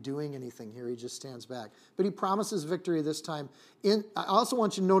actively doing anything here. He just stands back. But he promises victory this time. I also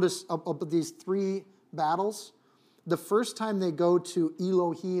want you to notice up these three battles. The first time they go to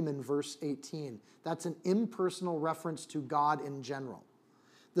Elohim in verse 18. That's an impersonal reference to God in general.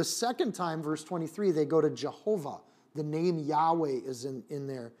 The second time, verse 23, they go to Jehovah. The name Yahweh is in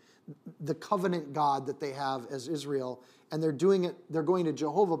there. the covenant God that they have as Israel, and they're doing it, they're going to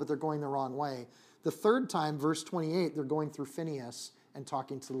Jehovah, but they're going the wrong way. The third time, verse 28, they're going through Phinehas and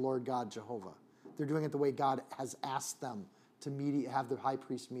talking to the Lord God, Jehovah. They're doing it the way God has asked them to have the high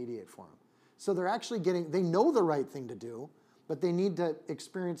priest mediate for them. So they're actually they know the right thing to do, but they need to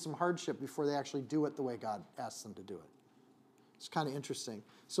experience some hardship before they actually do it the way God asks them to do it. It's kind of interesting.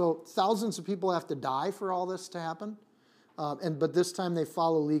 So thousands of people have to die for all this to happen. But this time they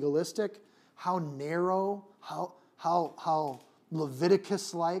follow legalistic. How narrow, how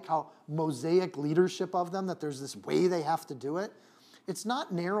Leviticus-like, how Mosaic leadership of them, that there's this way they have to do it. It's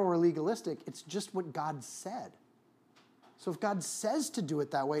not narrow or legalistic. It's just what God said. So if God says to do it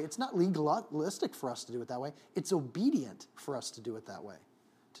that way, it's not legalistic for us to do it that way. It's obedient for us to do it that way,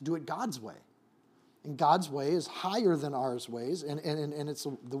 to do it God's way. And God's way is higher than ours ways, and it's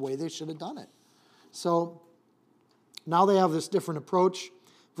the way they should have done it. So now they have this different approach.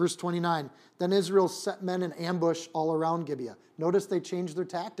 Verse 29, then Israel set men in ambush all around Gibeah. Notice they changed their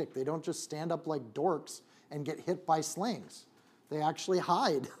tactic. They don't just stand up like dorks and get hit by slings. They actually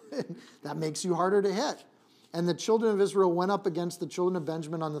hide. That makes you harder to hit. And the children of Israel went up against the children of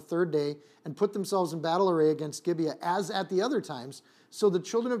Benjamin on the third day and put themselves in battle array against Gibeah, as at the other times. So the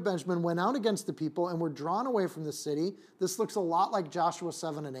children of Benjamin went out against the people and were drawn away from the city. This looks a lot like Joshua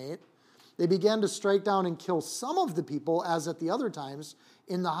 7 and 8. They began to strike down and kill some of the people, as at the other times,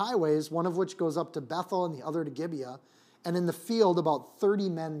 in the highways, one of which goes up to Bethel and the other to Gibeah. And in the field, about 30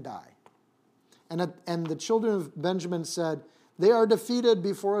 men die. And the children of Benjamin said, they are defeated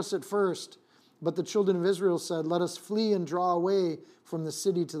before us at first. But the children of Israel said, let us flee and draw away from the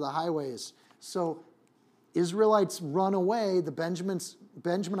city to the highways. So Israelites run away, the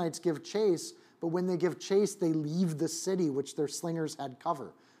Benjaminites give chase, but when they give chase, they leave the city, which their slingers had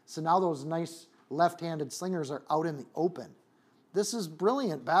cover. So now those nice left-handed slingers are out in the open. This is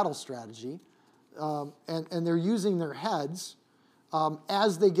brilliant battle strategy, and they're using their heads.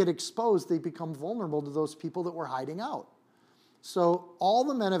 As they get exposed, they become vulnerable to those people that were hiding out. So all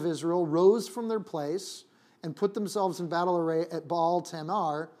the men of Israel rose from their place and put themselves in battle array at Baal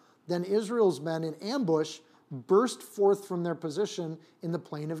Tamar. Then Israel's men in ambush burst forth from their position in the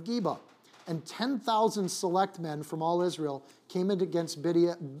plain of Geba. And 10,000 select men from all Israel came in against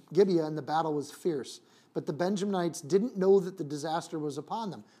Gibeah, and the battle was fierce. But the Benjaminites didn't know that the disaster was upon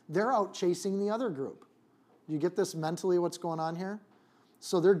them. They're out chasing the other group. Do you get this mentally, what's going on here?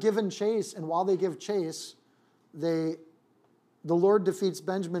 So they're given chase, and while they give chase, the Lord defeats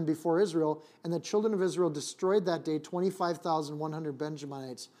Benjamin before Israel, and the children of Israel destroyed that day 25,100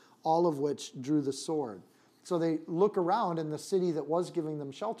 Benjaminites, all of which drew the sword. So they look around, and the city that was giving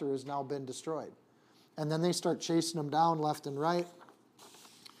them shelter has now been destroyed. And then they start chasing them down left and right.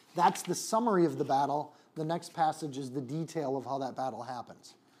 That's the summary of the battle. The next passage is the detail of how that battle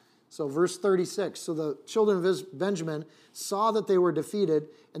happens. So verse 36, so the children of Benjamin saw that they were defeated,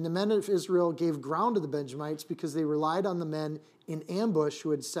 and the men of Israel gave ground to the Benjamites because they relied on the men in ambush who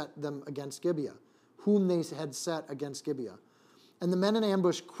had set them against Gibeah, whom they had set against Gibeah. And the men in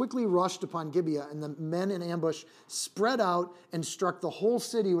ambush quickly rushed upon Gibeah, and the men in ambush spread out and struck the whole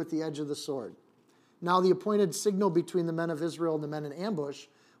city with the edge of the sword. Now the appointed signal between the men of Israel and the men in ambush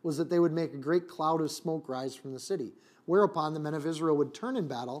was that they would make a great cloud of smoke rise from the city, whereupon the men of Israel would turn in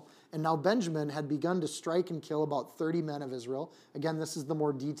battle. And now Benjamin had begun to strike and kill about 30 men of Israel. Again, this is the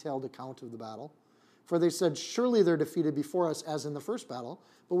more detailed account of the battle. For they said, surely they're defeated before us, as in the first battle.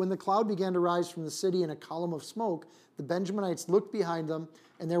 But when the cloud began to rise from the city in a column of smoke, the Benjaminites looked behind them,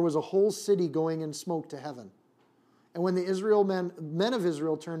 and there was a whole city going in smoke to heaven. And when the men of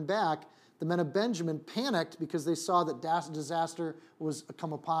Israel turned back, the men of Benjamin panicked because they saw that disaster was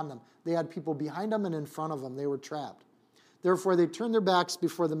come upon them. They had people behind them and in front of them. They were trapped. Therefore, they turned their backs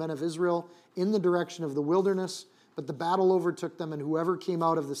before the men of Israel in the direction of the wilderness, but the battle overtook them, and whoever came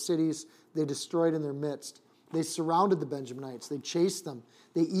out of the cities, they destroyed in their midst. They surrounded the Benjaminites. They chased them.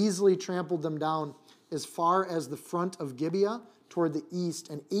 They easily trampled them down as far as the front of Gibeah toward the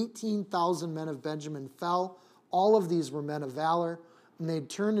east, and 18,000 men of Benjamin fell. All of these were men of valor, and they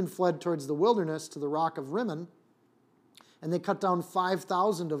turned and fled towards the wilderness to the rock of Rimmon, and they cut down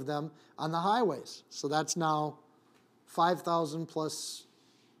 5,000 of them on the highways. So that's now 5,000 plus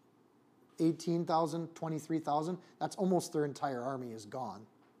 18,000, 23,000. That's almost their entire army is gone.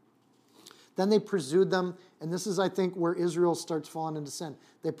 Then they pursued them, and this is, I think, where Israel starts falling into sin.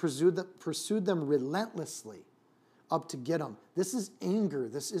 They pursued them relentlessly up to get them. This is anger.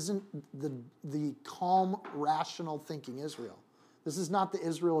 This isn't the calm, rational thinking Israel. This is not the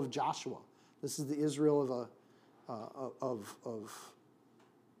Israel of Joshua. This is the Israel of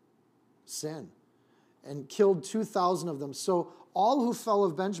sin. and killed 2,000 of them. So all who fell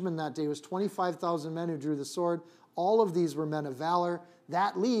of Benjamin that day was 25,000 men who drew the sword. All of these were men of valor.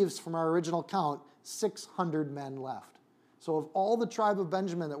 That leaves, from our original count, 600 men left. So of all the tribe of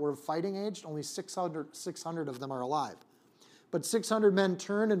Benjamin that were fighting aged, only 600 of them are alive. But 600 men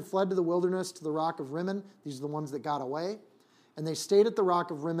turned and fled to the wilderness to the rock of Rimmon. These are the ones that got away. And they stayed at the rock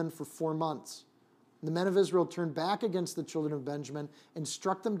of Rimmon for 4 months. The men of Israel turned back against the children of Benjamin and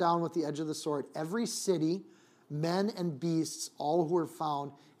struck them down with the edge of the sword. Every city, men and beasts, all who were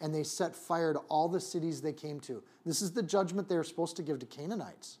found, and they set fire to all the cities they came to. This is the judgment they were supposed to give to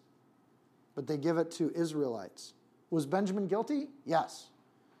Canaanites, but they give it to Israelites. Was Benjamin guilty? Yes.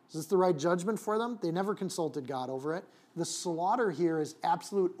 Is this the right judgment for them? They never consulted God over it. The slaughter here is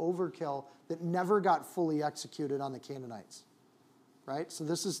absolute overkill that never got fully executed on the Canaanites, right? So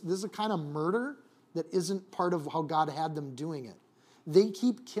this is a kind of murder that isn't part of how God had them doing it. They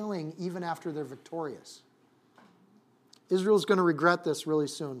keep killing even after they're victorious. Israel's going to regret this really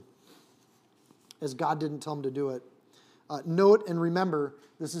soon, as God didn't tell them to do it. Note and remember,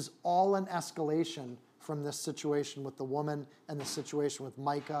 this is all an escalation from this situation with the woman and the situation with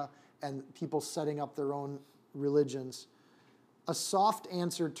Micah and people setting up their own religions. A soft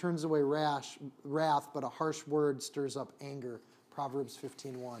answer turns away wrath, but a harsh word stirs up anger. Proverbs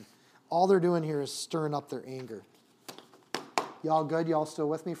 15:1. All they're doing here is stirring up their anger. Y'all good? Y'all still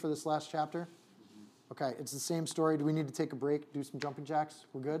with me for this last chapter? Okay, it's the same story. Do we need to take a break, do some jumping jacks?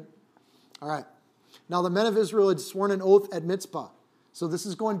 We're good? All right. Now the men of Israel had sworn an oath at Mizpah. So this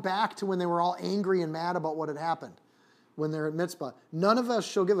is going back to when they were all angry and mad about what had happened, when they're at Mizpah. None of us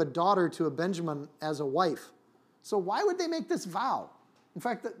shall give a daughter to a Benjamin as a wife. So why would they make this vow? In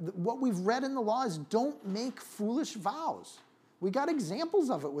fact, what we've read in the law is don't make foolish vows. We got examples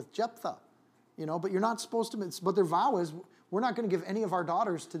of it with Jephthah, but you're not supposed to. But their vow is, we're not going to give any of our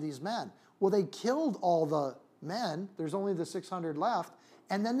daughters to these men. Well, they killed all the men. There's only the 600 left.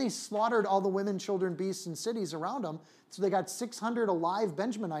 And then they slaughtered all the women, children, beasts, and cities around them. So they got 600 alive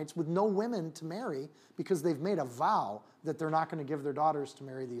Benjaminites with no women to marry because they've made a vow that they're not going to give their daughters to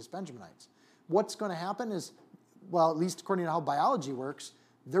marry these Benjaminites. What's going to happen is, well, at least according to how biology works,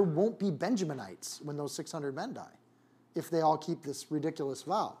 there won't be Benjaminites when those 600 men die, if they all keep this ridiculous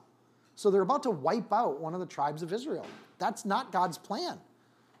vow. So they're about to wipe out one of the tribes of Israel. That's not God's plan.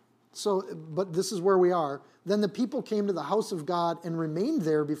 So, but this is where we are. Then the people came to the house of God and remained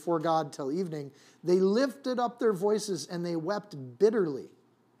there before God till evening. They lifted up their voices and they wept bitterly.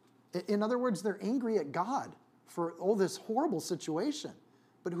 In other words, they're angry at God for, this horrible situation.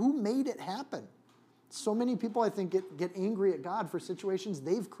 But who made it happen? So many people, I think, get angry at God for situations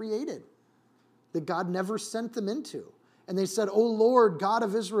they've created that God never sent them into. And they said, "O Lord, God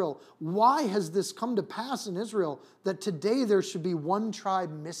of Israel, why has this come to pass in Israel that today there should be one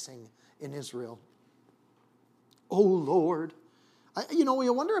tribe missing in Israel?" O Lord.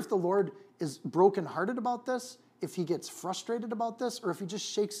 You wonder if the Lord is brokenhearted about this, if he gets frustrated about this, or if he just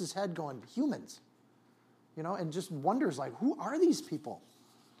shakes his head going, humans, and just wonders, who are these people?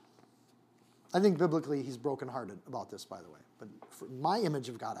 I think biblically he's brokenhearted about this, by the way. But for my image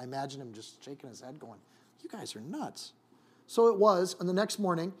of God, I imagine him just shaking his head going, you guys are nuts. So it was on the next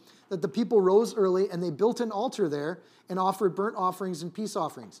morning that the people rose early and they built an altar there and offered burnt offerings and peace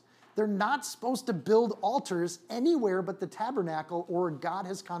offerings. They're not supposed to build altars anywhere but the tabernacle, or God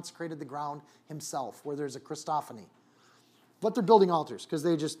has consecrated the ground himself, where there's a Christophany. But they're building altars because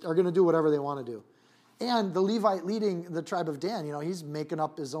they just are going to do whatever they want to do. And the Levite leading the tribe of Dan, he's making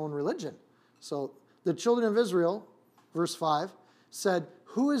up his own religion. So the children of Israel, verse 5, said,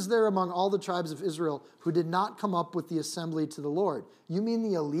 "Who is there among all the tribes of Israel who did not come up with the assembly to the Lord?" You mean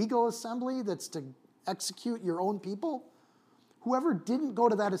the illegal assembly that's to execute your own people? Whoever didn't go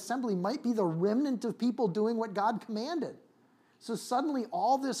to that assembly might be the remnant of people doing what God commanded. So suddenly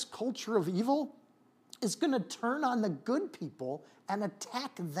all this culture of evil is going to turn on the good people and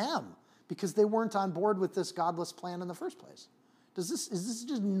attack them because they weren't on board with this godless plan in the first place. Is this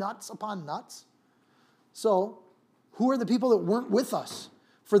just nuts upon nuts? So, who are the people that weren't with us?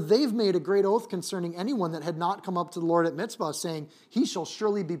 For they've made a great oath concerning anyone that had not come up to the Lord at Mizpah, saying, "He shall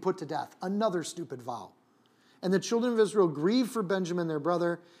surely be put to death." Another stupid vow. And the children of Israel grieved for Benjamin their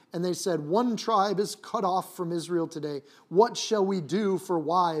brother, and they said, "One tribe is cut off from Israel today. What shall we do for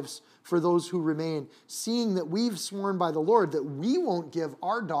wives for those who remain, seeing that we've sworn by the Lord that we won't give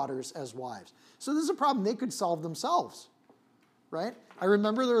our daughters as wives?" So this is a problem they could solve themselves, right? I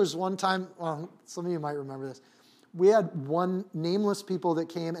remember there was one time, well, some of you might remember this. We had one nameless people that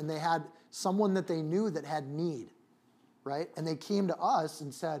came, and they had someone that they knew that had need, right? And they came to us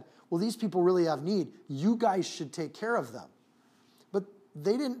and said, "Well, these people really have need. You guys should take care of them." But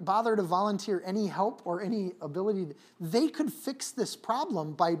They didn't bother to volunteer any help or any ability. They could fix this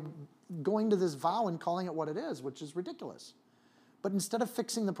problem by going to this vow and calling it what it is, which is ridiculous. But instead of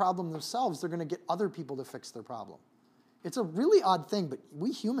fixing the problem themselves, they're going to get other people to fix their problem. It's a really odd thing, but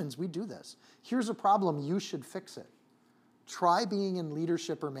we humans, we do this. Here's a problem, you should fix it. Try being in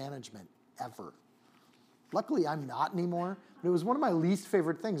leadership or management, ever. Luckily, I'm not anymore, but it was one of my least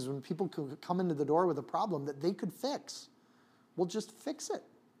favorite things when people could come into the door with a problem that they could fix. Well, just fix it.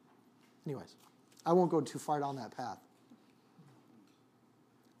 Anyways, I won't go too far down that path.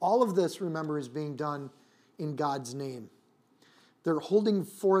 All of this, remember, is being done in God's name. They're holding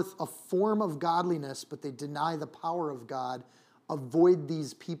forth a form of godliness, but they deny the power of God. Avoid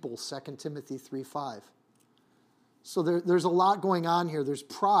these people, 2 Timothy 3:5. So there's a lot going on here. There's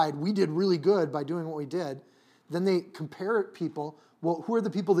pride. We did really good by doing what we did. Then they compare people. Well, who are the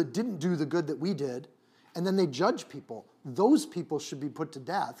people that didn't do the good that we did? And then they judge people. Those people should be put to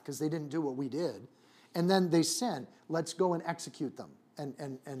death because they didn't do what we did. And then they sin. Let's go and execute them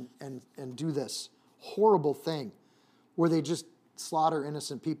and do this horrible thing where they just slaughter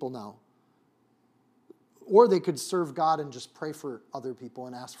innocent people now. Or they could serve God and just pray for other people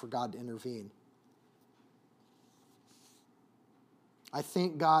and ask for God to intervene. I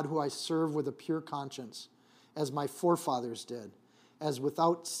thank God who I serve with a pure conscience, as my forefathers did, as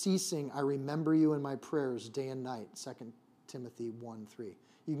without ceasing I remember you in my prayers day and night, 2 Timothy 1:3.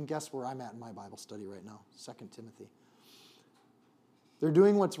 You can guess where I'm at in my Bible study right now, 2 Timothy. They're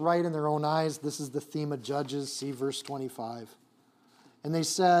doing what's right in their own eyes. This is the theme of Judges. See verse 25. And they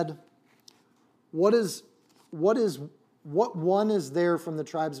said, what one is there from the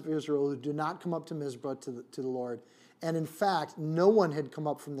tribes of Israel who do not come up to Mizpah to the Lord? And in fact, no one had come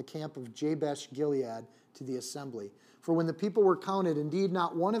up from the camp of Jabesh Gilead to the assembly. For when the people were counted, indeed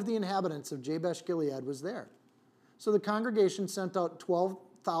not one of the inhabitants of Jabesh Gilead was there. So the congregation sent out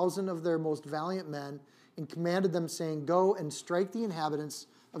 12,000 of their most valiant men and commanded them, saying, go and strike the inhabitants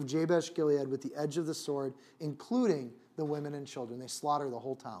of Jabesh Gilead with the edge of the sword, including the women and children. They slaughter the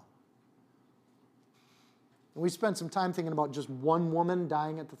whole town. And we spent some time thinking about just one woman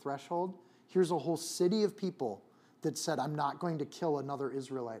dying at the threshold. Here's a whole city of people that said, I'm not going to kill another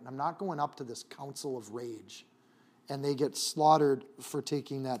Israelite. I'm not going up to this council of rage. And they get slaughtered for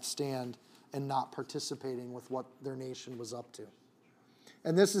taking that stand and not participating with what their nation was up to.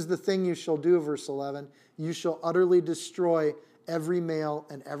 And this is the thing you shall do, verse 11. You shall utterly destroy every male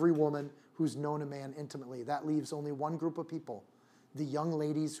and every woman who's known a man intimately. That leaves only one group of people, the young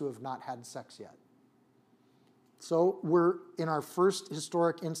ladies who have not had sex yet. So we're in our first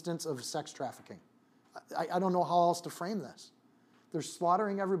historic instance of sex trafficking. I don't know how else to frame this. They're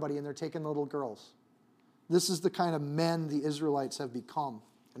slaughtering everybody and they're taking little girls. This is the kind of men the Israelites have become,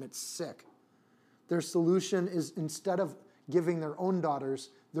 and it's sick. Their solution is, instead of giving their own daughters,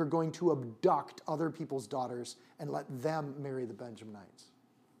 they're going to abduct other people's daughters and let them marry the Benjaminites.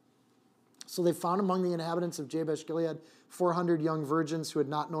 So they found among the inhabitants of Jabesh Gilead 400 young virgins who had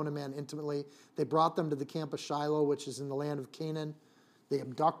not known a man intimately. They brought them to the camp of Shiloh, which is in the land of Canaan. They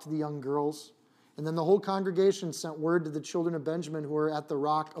abducted the young girls. And then the whole congregation sent word to the children of Benjamin who were at the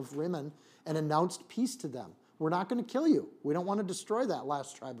rock of Rimmon and announced peace to them. We're not going to kill you. We don't want to destroy that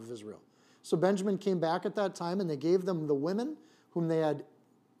last tribe of Israel. So Benjamin came back at that time, and they gave them the women whom they had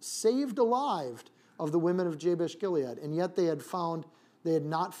saved alive of the women of Jabesh Gilead, and yet they had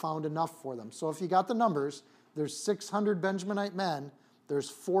not found enough for them. So if you got the numbers, there's 600 Benjaminite men, there's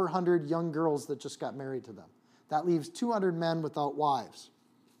 400 young girls that just got married to them. That leaves 200 men without wives.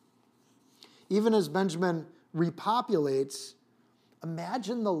 Even as Benjamin repopulates,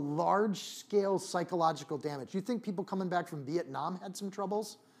 imagine the large-scale psychological damage. You think people coming back from Vietnam had some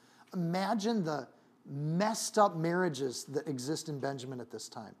troubles? Imagine the messed up marriages that exist in Benjamin at this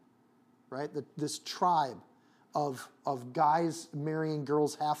time, right? This tribe of guys marrying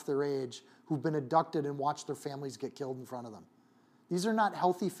girls half their age who've been abducted and watched their families get killed in front of them. These are not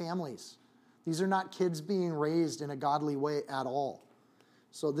healthy families. These are not kids being raised in a godly way at all.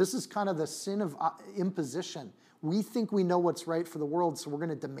 So this is kind of the sin of imposition. We think we know what's right for the world, so we're going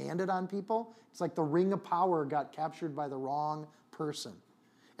to demand it on people. It's like the ring of power got captured by the wrong person.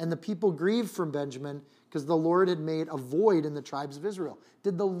 And the people grieved from Benjamin because the Lord had made a void in the tribes of Israel.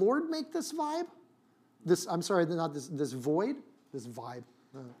 Did the Lord make this vibe? This void? This vibe.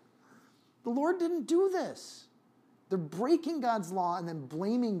 The Lord didn't do this. They're breaking God's law and then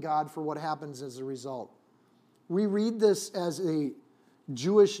blaming God for what happens as a result. We read this as a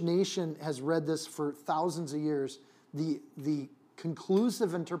Jewish nation has read this for thousands of years. The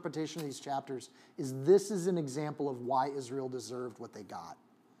conclusive interpretation of these chapters is this is an example of why Israel deserved what they got.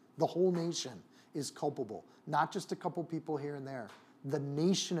 The whole nation is culpable, not just a couple people here and there. the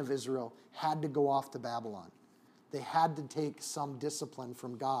nation of Israel had to go off to Babylon. They had to take some discipline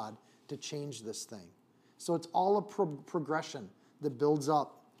from God to change this thing. So it's all a progression that builds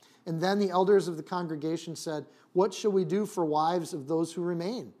up. And then the elders of the congregation said, "What shall we do for wives of those who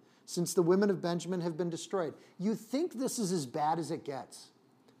remain, since the women of Benjamin have been destroyed?" You think this is as bad as it gets,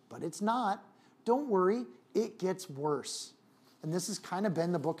 but it's not. Don't worry, it gets worse. And this has kind of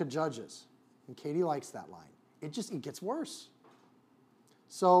been the book of Judges. And Katie likes that line. It gets worse.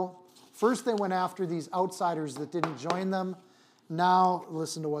 So first they went after these outsiders that didn't join them. Now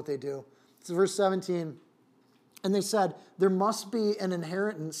listen to what they do. It's verse 17. And they said, there must be an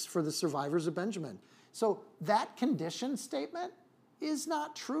inheritance for the survivors of Benjamin. So that condition statement is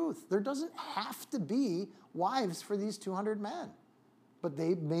not truth. There doesn't have to be wives for these 200 men. But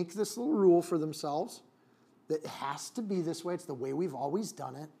they make this little rule for themselves that it has to be this way. It's the way we've always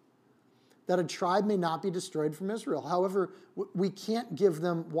done it. That a tribe may not be destroyed from Israel. However, we can't give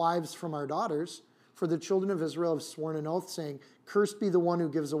them wives from our daughters, for the children of Israel have sworn an oath saying, "Cursed be the one who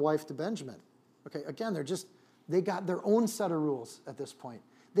gives a wife to Benjamin." Okay, again, they got their own set of rules at this point.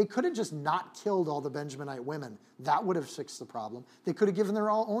 They could have just not killed all the Benjaminite women. That would have fixed the problem. They could have given their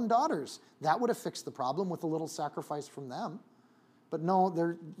own daughters. That would have fixed the problem with a little sacrifice from them. But no,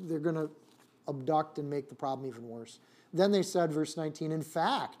 they're going to abduct and make the problem even worse. Then they said, verse 19, in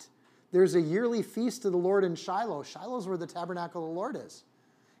fact, there's a yearly feast to the Lord in Shiloh. Shiloh's where the tabernacle of the Lord is.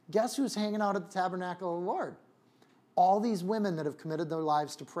 Guess who's hanging out at the tabernacle of the Lord? All these women that have committed their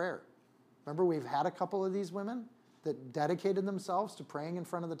lives to prayer. Remember, we've had a couple of these women that dedicated themselves to praying in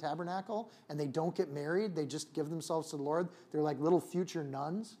front of the tabernacle, and they don't get married. They just give themselves to the Lord. They're like little future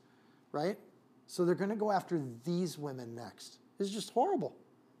nuns, right? So they're going to go after these women next. It's just horrible.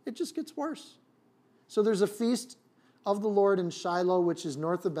 It just gets worse. So there's a feast of the Lord in Shiloh, which is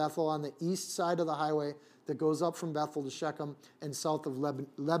north of Bethel, on the east side of the highway that goes up from Bethel to Shechem and south of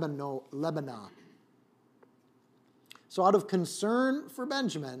Lebanon. So out of concern for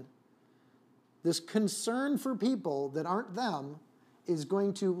Benjamin, this concern for people that aren't them is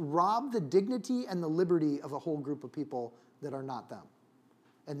going to rob the dignity and the liberty of a whole group of people that are not them.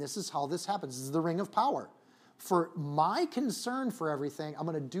 And this is how this happens. This is the ring of power. For my concern for everything, I'm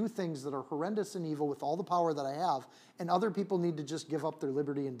going to do things that are horrendous and evil with all the power that I have, and other people need to just give up their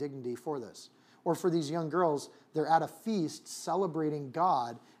liberty and dignity for this. Or for these young girls, they're at a feast celebrating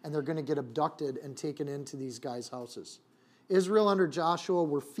God, and they're going to get abducted and taken into these guys' houses. Israel under Joshua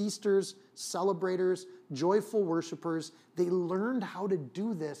were feasters, celebrators, joyful worshipers. They learned how to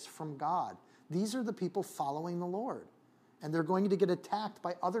do this from God. These are the people following the Lord. And they're going to get attacked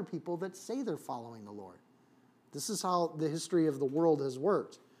by other people that say they're following the Lord. This is how the history of the world has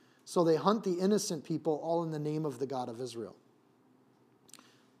worked. So they hunt the innocent people all in the name of the God of Israel.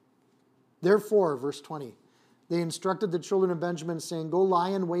 Therefore, verse 20, they instructed the children of Benjamin, saying, "Go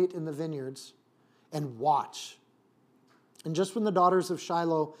lie in wait in the vineyards and watch." And just when the daughters of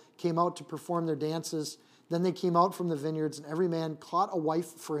Shiloh came out to perform their dances, then they came out from the vineyards, and every man caught a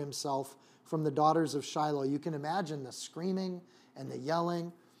wife for himself from the daughters of Shiloh. You can imagine the screaming and the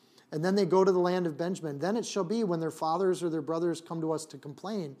yelling. And then they go to the land of Benjamin. Then it shall be when their fathers or their brothers come to us to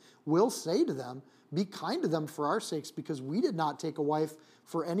complain, we'll say to them, "Be kind to them for our sakes, because we did not take a wife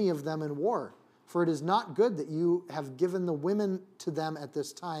for any of them in war. For it is not good that you have given the women to them at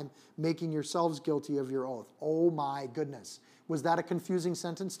this time, making yourselves guilty of your oath." Oh my goodness. Was that a confusing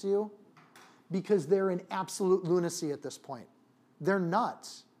sentence to you? Because they're in absolute lunacy at this point. They're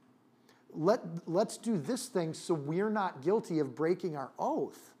nuts. Let's do this thing so we're not guilty of breaking our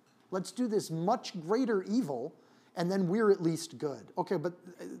oath. Let's do this much greater evil, and then we're at least good. Okay, but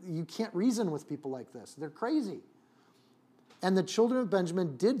you can't reason with people like this. They're crazy. And the children of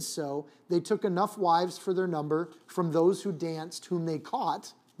Benjamin did so. They took enough wives for their number from those who danced, whom they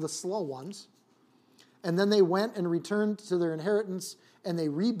caught, the slow ones. And then they went and returned to their inheritance, and they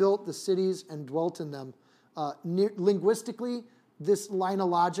rebuilt the cities and dwelt in them. Linguistically, this line of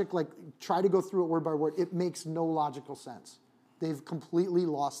logic, like try to go through it word by word, it makes no logical sense. They've completely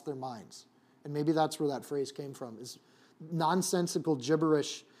lost their minds. And maybe that's where that phrase came from, is nonsensical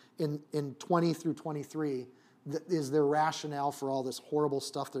gibberish in 20 through 23 that is their rationale for all this horrible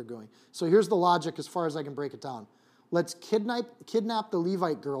stuff they're doing. So here's the logic as far as I can break it down. Let's kidnap the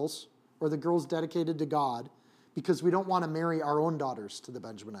Levite girls, or the girls dedicated to God, because we don't want to marry our own daughters to the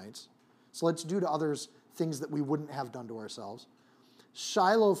Benjaminites. So let's do to others things that we wouldn't have done to ourselves.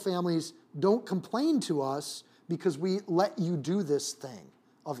 Shiloh families, don't complain to us because we let you do this thing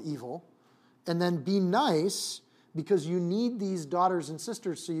of evil. And then be nice because you need these daughters and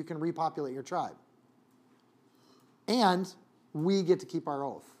sisters so you can repopulate your tribe. And we get to keep our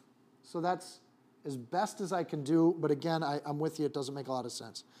oath. So that's as best as I can do, but again, I'm with you, it doesn't make a lot of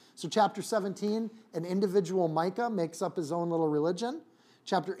sense. So chapter 17, an individual Micah makes up his own little religion.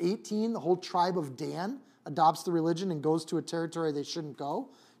 Chapter 18, the whole tribe of Dan adopts the religion and goes to a territory they shouldn't go.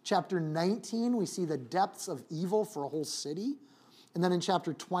 Chapter 19, we see the depths of evil for a whole city. And then in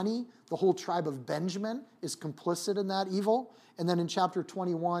chapter 20, the whole tribe of Benjamin is complicit in that evil. And then in chapter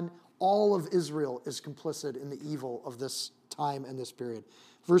 21, all of Israel is complicit in the evil of this time and this period.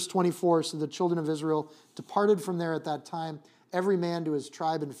 Verse 24, so the children of Israel departed from there at that time, every man to his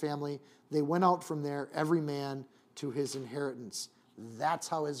tribe and family. They went out from there, every man to his inheritance. That's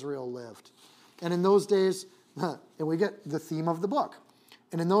how Israel lived. And in those days, and we get the theme of the book.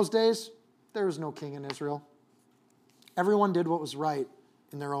 And in those days, there was no king in Israel. Everyone did what was right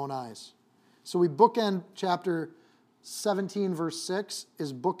in their own eyes. So we bookend chapter 17, verse 6,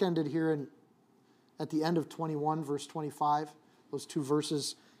 is bookended here at the end of 21, verse 25. Those two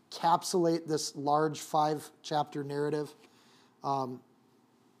verses capsulate this large 5-chapter narrative. A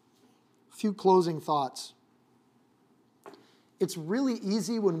few closing thoughts. It's really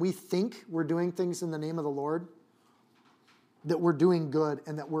easy when we think we're doing things in the name of the Lord that we're doing good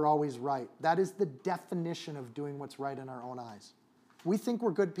and that we're always right. That is the definition of doing what's right in our own eyes. We think we're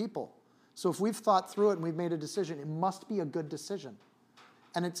good people. So if we've thought through it and we've made a decision, it must be a good decision.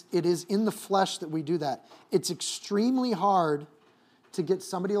 And it is in the flesh that we do that. It's extremely hard to get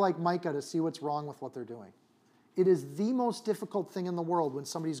somebody like Micah to see what's wrong with what they're doing. It is the most difficult thing in the world when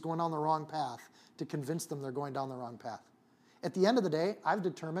somebody's going down the wrong path to convince them they're going down the wrong path. At the end of the day, I've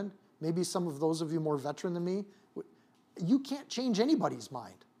determined, maybe some of those of you more veteran than me, you can't change anybody's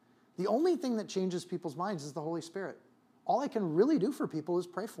mind. The only thing that changes people's minds is the Holy Spirit. All I can really do for people is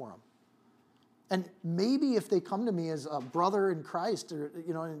pray for them. And maybe if they come to me as a brother in Christ, or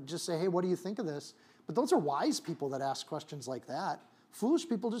and just say, hey, what do you think of this? But those are wise people that ask questions like that. Foolish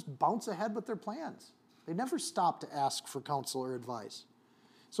people just bounce ahead with their plans. They never stop to ask for counsel or advice.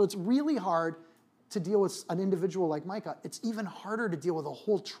 So it's really hard to deal with an individual like Micah. It's even harder to deal with a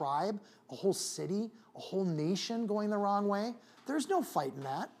whole tribe, a whole city, a whole nation going the wrong way. There's no fight in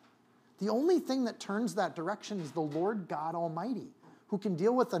that. The only thing that turns that direction is the Lord God Almighty, who can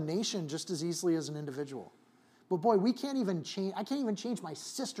deal with a nation just as easily as an individual. But boy, I can't even change my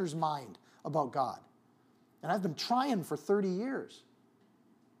sister's mind about God. And I've been trying for 30 years,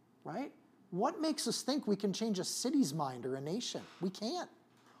 right? What makes us think we can change a city's mind or a nation? We can't.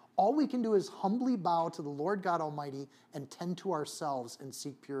 All we can do is humbly bow to the Lord God Almighty and tend to ourselves and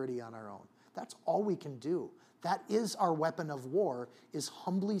seek purity on our own. That's all we can do. That is our weapon of war, is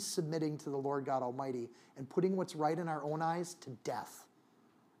humbly submitting to the Lord God Almighty and putting what's right in our own eyes to death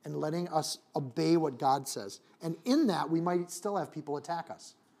and letting us obey what God says. And in that, we might still have people attack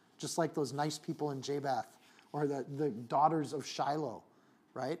us, just like those nice people in Jabath or the daughters of Shiloh,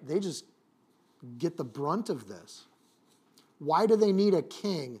 right? They just get the brunt of this. Why do they need a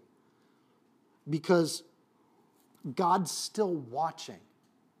king? Because God's still watching.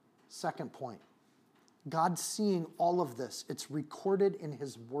 Second point. God's seeing all of this. It's recorded in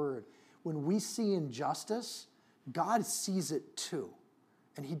his word. When we see injustice, God sees it too.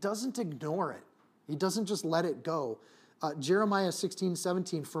 And he doesn't ignore it. He doesn't just let it go. Jeremiah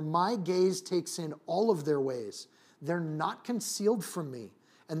 16:17, for my gaze takes in all of their ways. They're not concealed from me,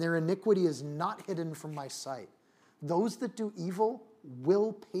 and their iniquity is not hidden from my sight. Those that do evil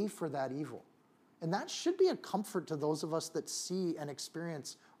will pay for that evil. And that should be a comfort to those of us that see and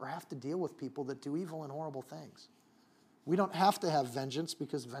experience or have to deal with people that do evil and horrible things. We don't have to have vengeance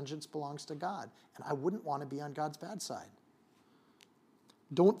because vengeance belongs to God. And I wouldn't want to be on God's bad side.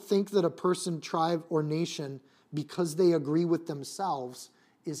 Don't think that a person, tribe, or nation, because they agree with themselves,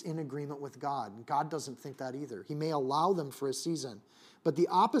 is in agreement with God. God doesn't think that either. He may allow them for a season. But the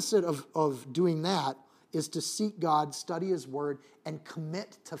opposite of doing that is to seek God, study his word, and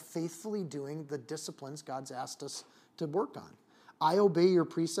commit to faithfully doing the disciplines God's asked us to work on. I obey your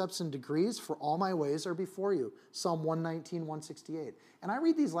precepts and decrees, for all my ways are before you. Psalm 119, 168. And I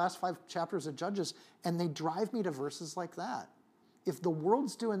read these last 5 chapters of Judges, and they drive me to verses like that. If the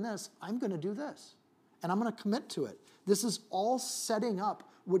world's doing this, I'm going to do this. And I'm going to commit to it. This is all setting up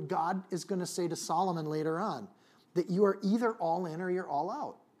what God is going to say to Solomon later on, that you are either all in or you're all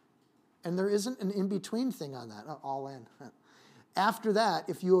out. And there isn't an in-between thing on that, all in. After that,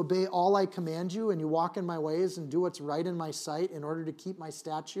 if you obey all I command you and you walk in my ways and do what's right in my sight in order to keep my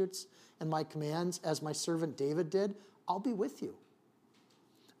statutes and my commands as my servant David did, I'll be with you.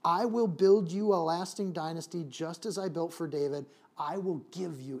 I will build you a lasting dynasty just as I built for David. I will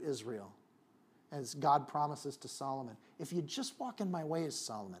give you Israel, as God promises to Solomon. If you just walk in my ways,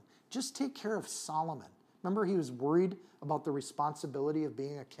 Solomon, just take care of Solomon. Remember, he was worried about the responsibility of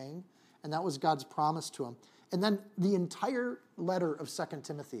being a king? And that was God's promise to him. And then the entire letter of 2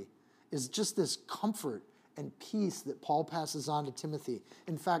 Timothy is just this comfort and peace that Paul passes on to Timothy.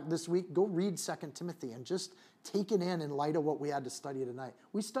 In fact, this week, go read 2 Timothy and just take it in light of what we had to study tonight.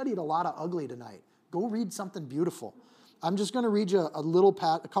 We studied a lot of ugly tonight. Go read something beautiful. I'm just going to read you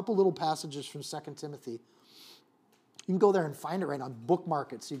a couple little passages from 2 Timothy. You can go there and find it right now.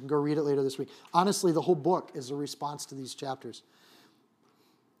 Bookmark it so you can go read it later this week. Honestly, the whole book is a response to these chapters.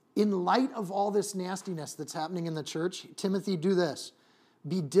 In light of all this nastiness that's happening in the church, Timothy, do this.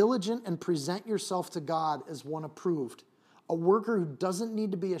 Be diligent and present yourself to God as one approved, a worker who doesn't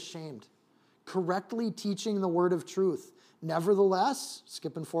need to be ashamed, correctly teaching the word of truth. Nevertheless,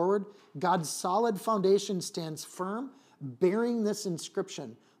 skipping forward, God's solid foundation stands firm, bearing this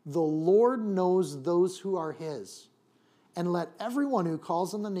inscription, the Lord knows those who are his. And let everyone who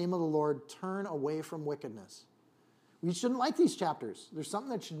calls on the name of the Lord turn away from wickedness. We shouldn't like these chapters. There's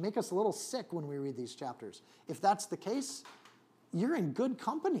something that should make us a little sick when we read these chapters. If that's the case, you're in good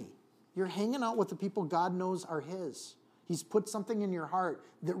company. You're hanging out with the people God knows are his. He's put something in your heart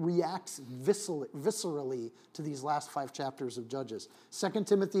that reacts viscerally to these last 5 chapters of Judges. 2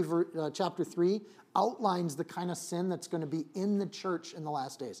 Timothy chapter 3 outlines the kind of sin that's going to be in the church in the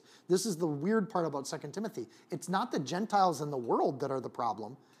last days. This is the weird part about 2 Timothy. It's not the Gentiles in the world that are the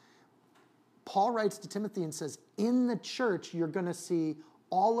problem. Paul writes to Timothy and says, in the church, you're going to see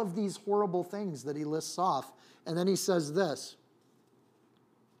all of these horrible things that he lists off. And then he says this.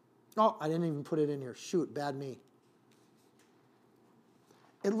 Oh, I didn't even put it in here. Shoot, bad me.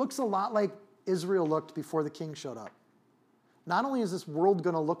 It looks a lot like Israel looked before the king showed up. Not only is this world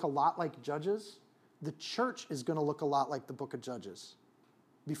going to look a lot like Judges, the church is going to look a lot like the book of Judges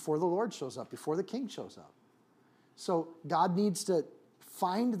before the Lord shows up, before the king shows up. So God needs to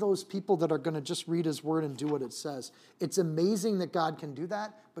find those people that are going to just read his word and do what it says. It's amazing that God can do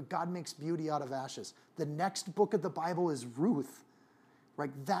that, but God makes beauty out of ashes. The next book of the Bible is Ruth, right?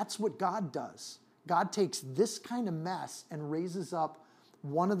 That's what God does. God takes this kind of mess and raises up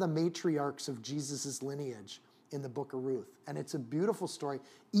one of the matriarchs of Jesus' lineage in the book of Ruth. And it's a beautiful story.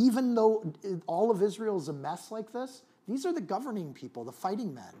 Even though all of Israel is a mess like this, these are the governing people, the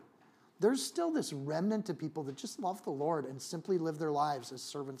fighting men. There's still this remnant of people that just love the Lord and simply live their lives as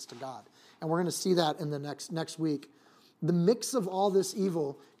servants to God. And we're going to see that in the next week. The mix of all this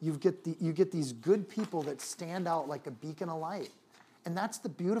evil, you get these good people that stand out like a beacon of light. And that's the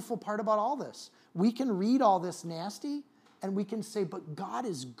beautiful part about all this. We can read all this nasty and we can say, but God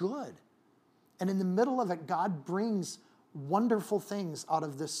is good. And in the middle of it, God brings wonderful things out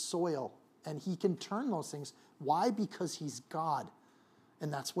of this soil. And he can turn those things. Why? Because he's God.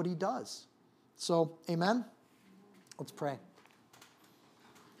 And that's what he does. So, amen? Let's pray.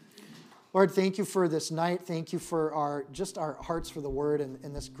 Lord, thank you for this night. Thank you for our hearts for the word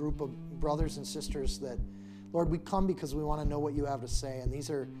and this group of brothers and sisters that, Lord, we come because we want to know what you have to say. And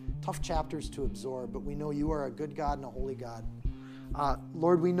these are tough chapters to absorb, but we know you are a good God and a holy God.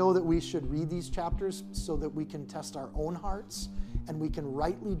 Lord, we know that we should read these chapters so that we can test our own hearts and we can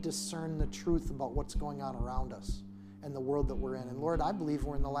rightly discern the truth about what's going on around us and the world that we're in. And Lord, I believe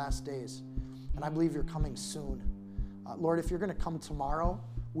we're in the last days, and I believe you're coming soon. Lord, if you're going to come tomorrow,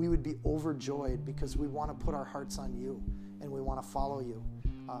 we would be overjoyed because we want to put our hearts on you and we want to follow you.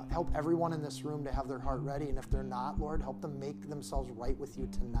 Help everyone in this room to have their heart ready, and if they're not, Lord, help them make themselves right with you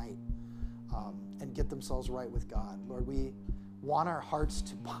tonight and get themselves right with God. Lord, we want our hearts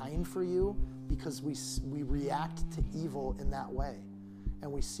to pine for you because we react to evil in that way.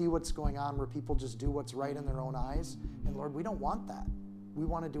 And we see what's going on where people just do what's right in their own eyes. And Lord, we don't want that. We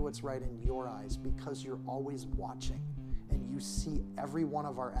want to do what's right in your eyes because you're always watching and you see every one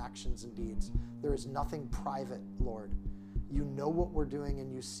of our actions and deeds. There is nothing private, Lord. You know what we're doing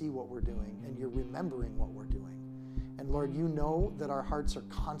and you see what we're doing and you're remembering what we're doing. And Lord, you know that our hearts are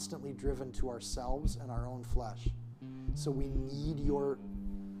constantly driven to ourselves and our own flesh. So we need your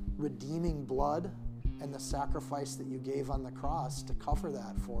redeeming blood and the sacrifice that you gave on the cross to cover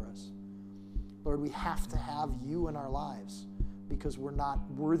that for us. Lord, we have to have you in our lives because we're not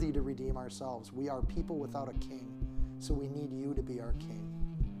worthy to redeem ourselves. We are people without a king, so we need you to be our king.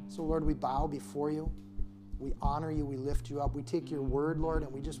 So Lord, we bow before you. We honor you. We lift you up. We take your word, Lord,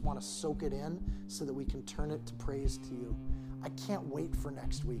 and we just want to soak it in so that we can turn it to praise to you. I can't wait for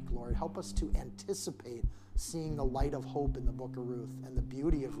next week, Lord. Help us to anticipate seeing the light of hope in the book of Ruth and the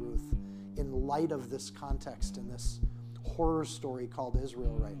beauty of Ruth in light of this context and this horror story called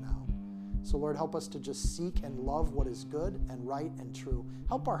Israel right now. So Lord, help us to just seek and love what is good and right and true.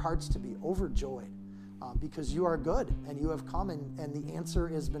 Help our hearts to be overjoyed because you are good and you have come and the answer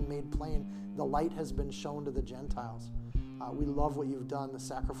has been made plain. The light has been shown to the Gentiles. We love what you've done, the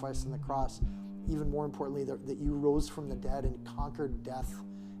sacrifice on the cross. Even more importantly, that you rose from the dead and conquered death,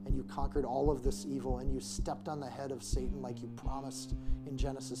 and you conquered all of this evil, and you stepped on the head of Satan like you promised in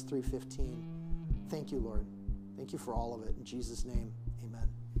Genesis 3:15. Thank you, Lord. Thank you for all of it. In Jesus' name, amen.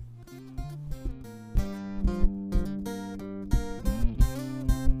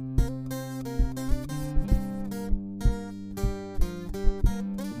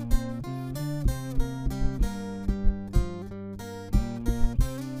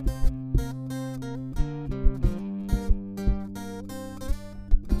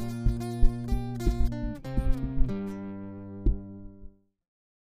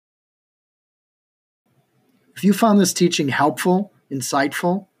 If you found this teaching helpful,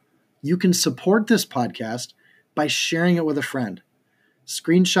 insightful, you can support this podcast by sharing it with a friend.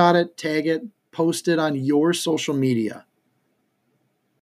 Screenshot it, tag it, post it on your social media.